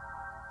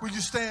 Will you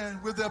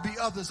stand? Will there be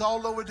others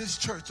all over this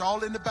church,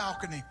 all in the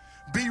balcony?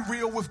 Be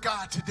real with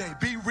God today.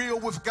 Be real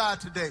with God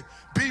today.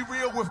 Be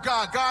real with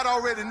God. God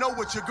already knows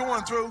what you're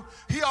going through.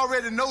 He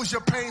already knows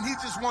your pain. He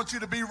just wants you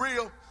to be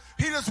real.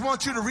 He just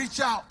wants you to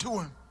reach out to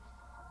him.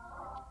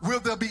 Will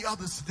there be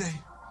others today?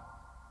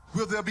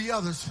 Will there be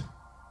others?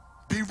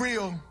 Be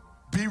real.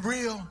 Be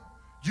real.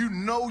 You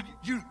know,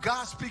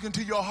 God's speaking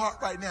to your heart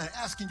right now,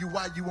 asking you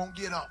why you won't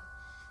get up.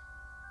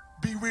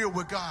 Be real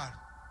with God.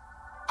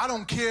 I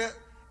don't care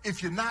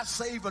if you're not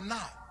saved or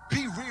not.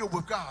 Be real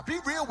with God. Be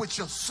real with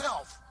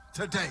yourself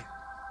today,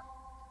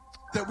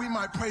 that we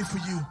might pray for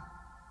you.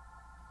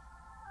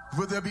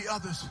 Will there be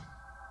others?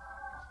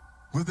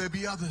 Will there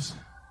be others?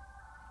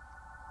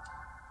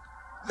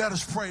 Let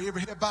us pray.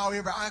 Every head bowed,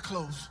 every eye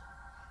closed.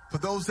 For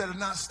those that are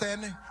not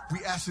standing,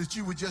 we ask that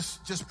you would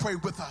just pray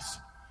with us.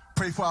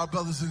 Pray for our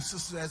brothers and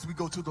sisters as we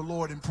go to the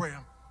Lord in prayer.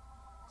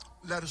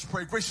 Let us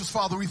pray. Gracious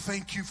Father, we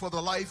thank you for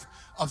the life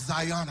of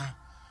Ziona.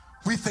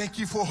 We thank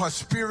you for her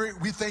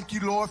spirit. We thank you,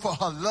 Lord, for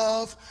her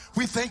love.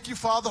 We thank you,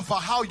 Father, for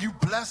how you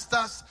blessed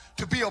us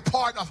to be a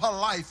part of her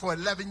life for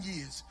 11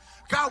 years.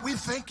 God, we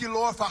thank you,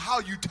 Lord, for how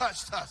you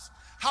touched us,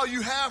 how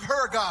you have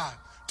her, God,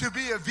 to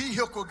be a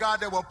vehicle, God,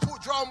 that will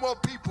draw more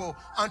people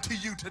unto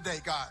you today,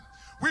 God.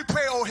 We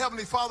pray, oh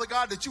Heavenly Father,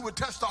 God, that you would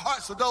touch the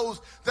hearts of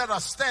those that are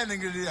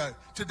standing there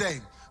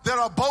today, that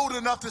are bold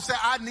enough to say,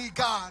 I need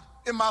God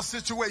in my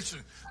situation,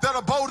 that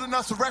are bold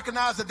enough to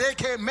recognize that they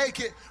can't make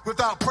it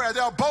without prayer. They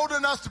are bold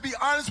enough to be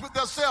honest with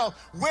themselves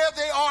where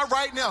they are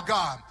right now,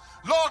 God.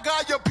 Lord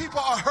God, your people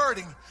are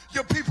hurting.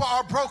 Your people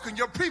are broken.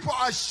 Your people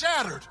are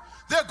shattered.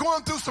 They're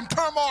going through some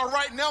turmoil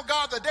right now,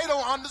 God, that they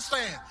don't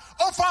understand.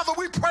 Oh, Father,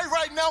 we pray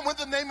right now in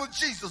the name of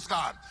Jesus,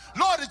 God.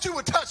 Lord, that you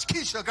would touch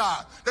Keisha,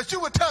 God, that you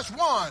would touch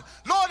Juan.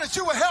 Lord, that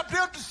you would help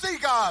them to see,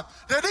 God,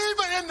 that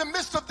even in the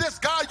midst of this,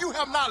 God, you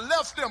have not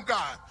left them,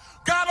 God.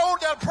 God, on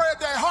that prayer,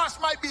 their hearts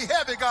might be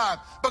heavy, God.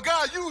 But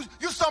God, you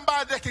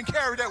somebody that can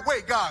carry that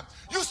weight, God.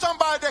 You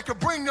somebody that can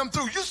bring them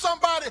through. You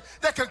somebody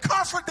that can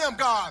comfort them,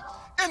 God,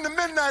 in the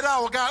midnight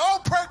hour, God.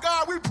 Oh, pray,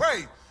 God, we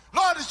pray.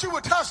 Lord, that you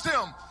would touch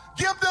them.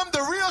 Give them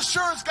the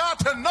reassurance, God,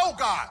 to know,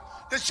 God,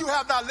 that you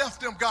have not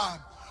left them, God.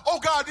 Oh,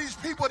 God, these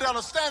people that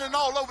are standing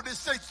all over this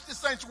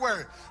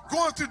sanctuary,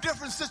 going through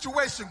different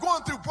situations,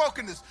 going through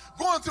brokenness,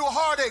 going through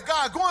heartache,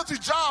 God, going through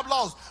job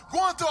loss,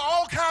 going through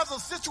all kinds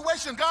of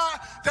situations, God,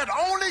 that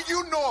only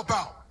you know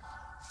about.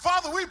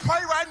 Father, we pray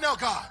right now,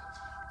 God,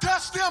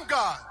 touch them,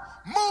 God,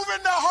 move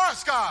in their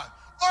hearts, God,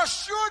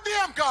 assure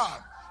them,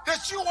 God,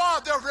 that you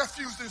are their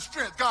refuge and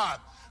strength, God.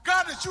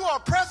 God, that you are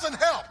present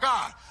help,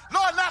 God.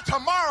 Lord, not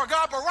tomorrow,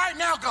 God, but right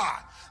now,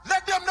 God.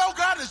 Let them know,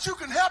 God, that you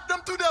can help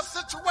them through their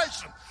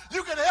situation.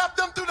 You can help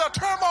them through their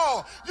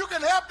turmoil. You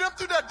can help them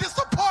through their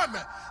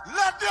disappointment.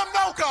 Let them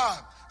know,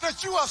 God,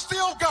 that you are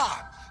still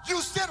God.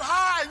 You sit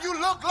high and you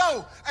look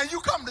low, and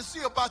you come to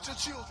see about your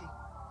children.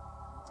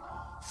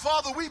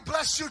 Father, we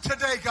bless you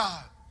today,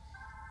 God.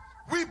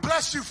 We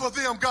bless you for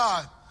them,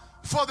 God,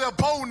 for their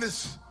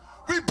boldness.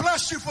 We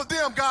bless you for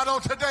them, God,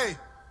 on today.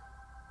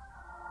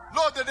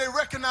 Lord, that they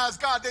recognize,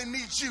 God, they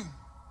need you.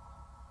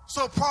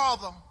 So,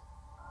 Father,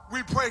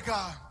 we pray,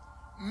 God,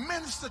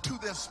 minister to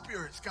their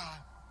spirits, God.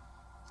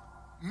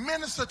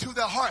 Minister to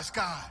their hearts,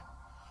 God.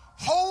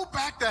 Hold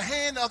back the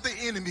hand of the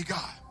enemy,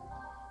 God,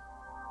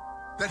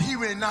 that he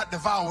may not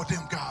devour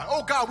them, God.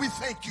 Oh, God, we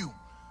thank you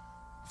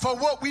for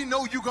what we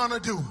know you're going to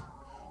do.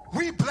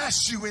 We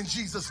bless you in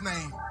Jesus'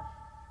 name.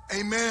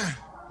 Amen.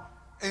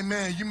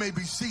 Amen. You may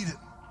be seated.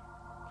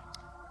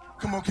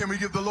 Come on, can we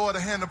give the Lord a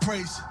hand of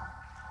praise?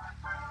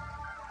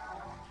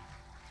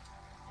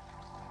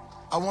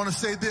 I want to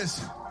say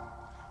this.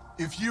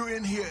 If you're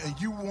in here and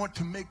you want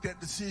to make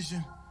that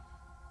decision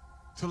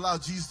to allow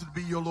Jesus to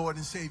be your Lord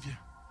and Savior,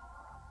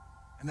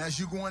 and as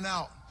you're going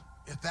out,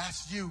 if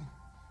that's you,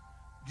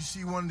 you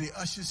see one of the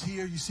ushers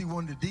here, you see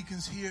one of the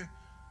deacons here,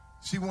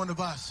 see one of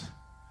us,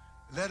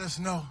 let us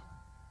know.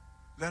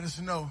 Let us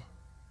know.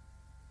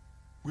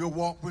 We'll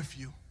walk with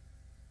you.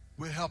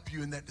 We'll help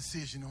you in that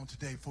decision on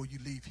today before you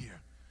leave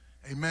here.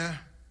 Amen.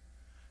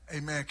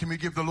 Amen. Can we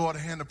give the Lord a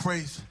hand of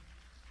praise?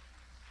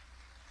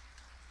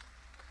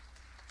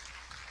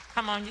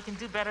 Come on, you can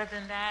do better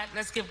than that.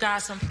 Let's give God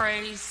some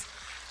praise.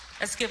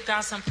 Let's give God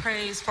some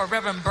praise for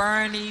Reverend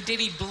Bernie. Did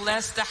he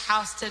bless the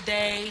house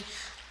today?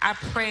 I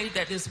pray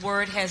that this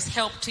word has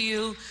helped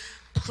you.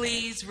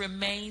 Please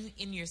remain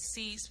in your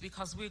seats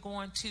because we're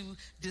going to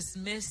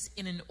dismiss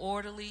in an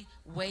orderly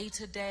way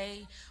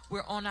today.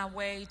 We're on our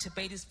way to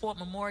Beatty's Ford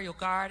Memorial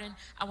Garden.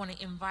 I want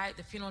to invite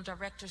the funeral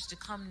directors to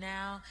come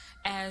now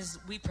as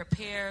we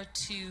prepare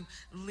to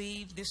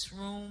leave this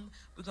room.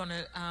 We're going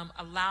to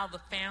allow the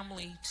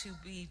family to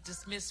be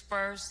dismissed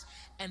first,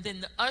 and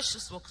then the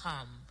ushers will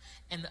come,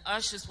 and the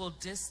ushers will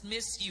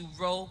dismiss you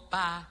row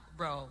by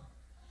row.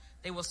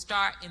 They will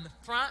start in the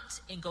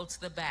front and go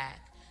to the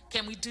back.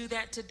 Can we do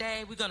that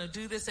today? We're going to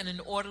do this in an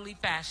orderly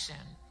fashion.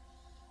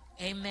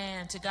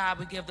 Amen. To God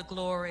we give the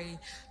glory.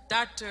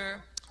 I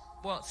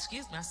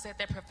said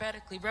that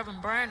prophetically.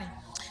 Reverend Bernie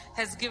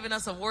has given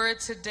us a word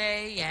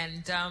today,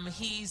 and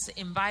he's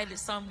invited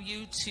some of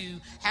you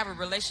to have a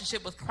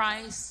relationship with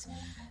Christ.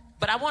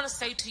 But I want to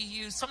say to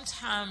you,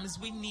 sometimes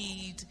we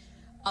need,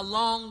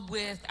 along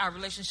with our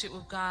relationship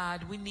with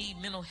God, we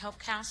need mental health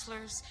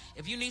counselors.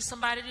 If you need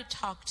somebody to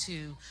talk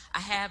to, I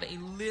have a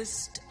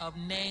list of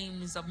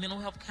names of mental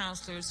health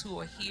counselors who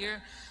are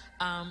here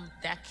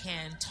that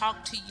can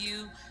talk to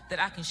you, that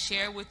I can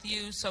share with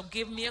you. So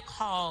give me a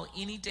call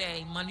any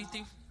day, Monday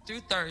through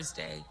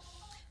Thursday.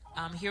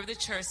 Here at the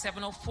church,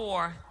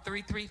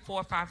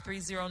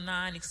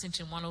 704-334-5309,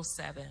 extension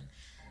 107.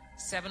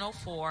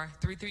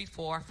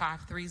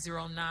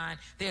 704-334-5309.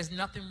 There's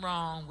nothing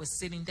wrong with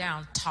sitting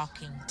down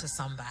talking to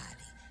somebody.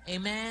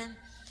 Amen.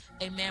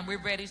 Amen.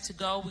 We're ready to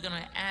go. We're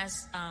going to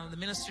ask the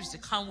ministers to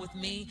come with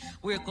me.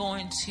 We're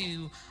going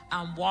to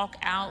walk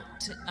out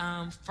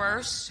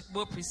first.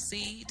 We'll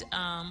precede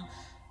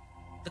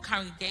the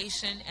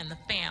congregation and the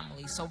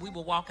family. So we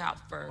will walk out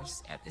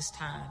first at this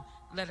time.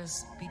 Let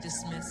us be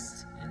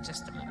dismissed in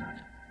just a moment.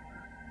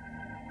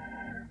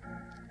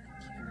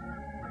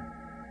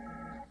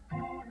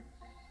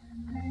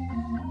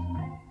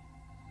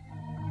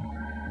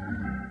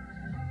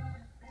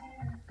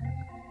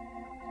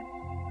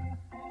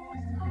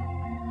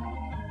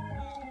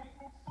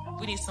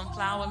 We need some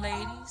flower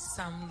ladies,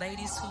 some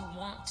ladies who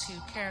want to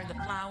carry the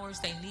flowers.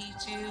 They need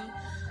you.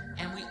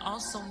 And we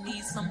also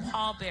need some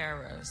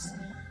pallbearers.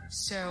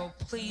 So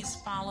please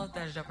follow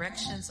the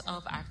directions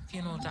of our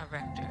funeral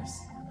directors.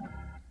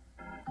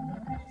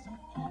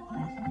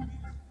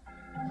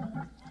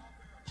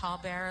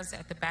 Pallbearers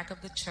at the back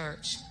of the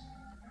church.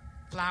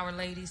 Flower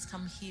ladies,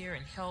 come here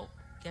and help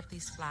get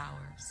these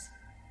flowers.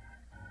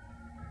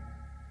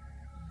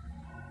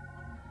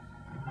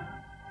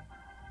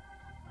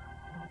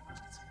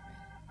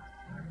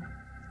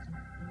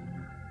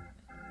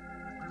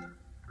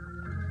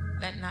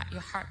 Let not your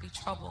heart be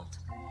troubled.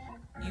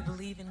 You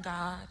believe in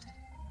God,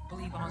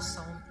 believe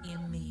also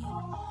in me.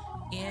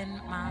 In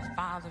my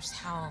Father's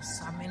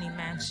house are many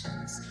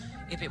mansions.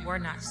 If it were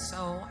not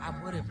so, I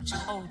would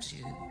have told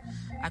you.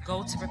 I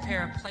go to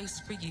prepare a place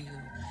for you.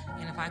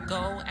 And if I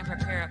go and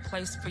prepare a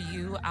place for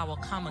you, I will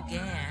come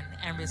again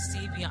and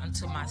receive you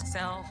unto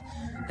myself,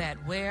 that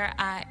where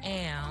I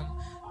am,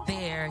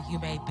 there you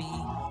may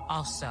be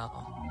also.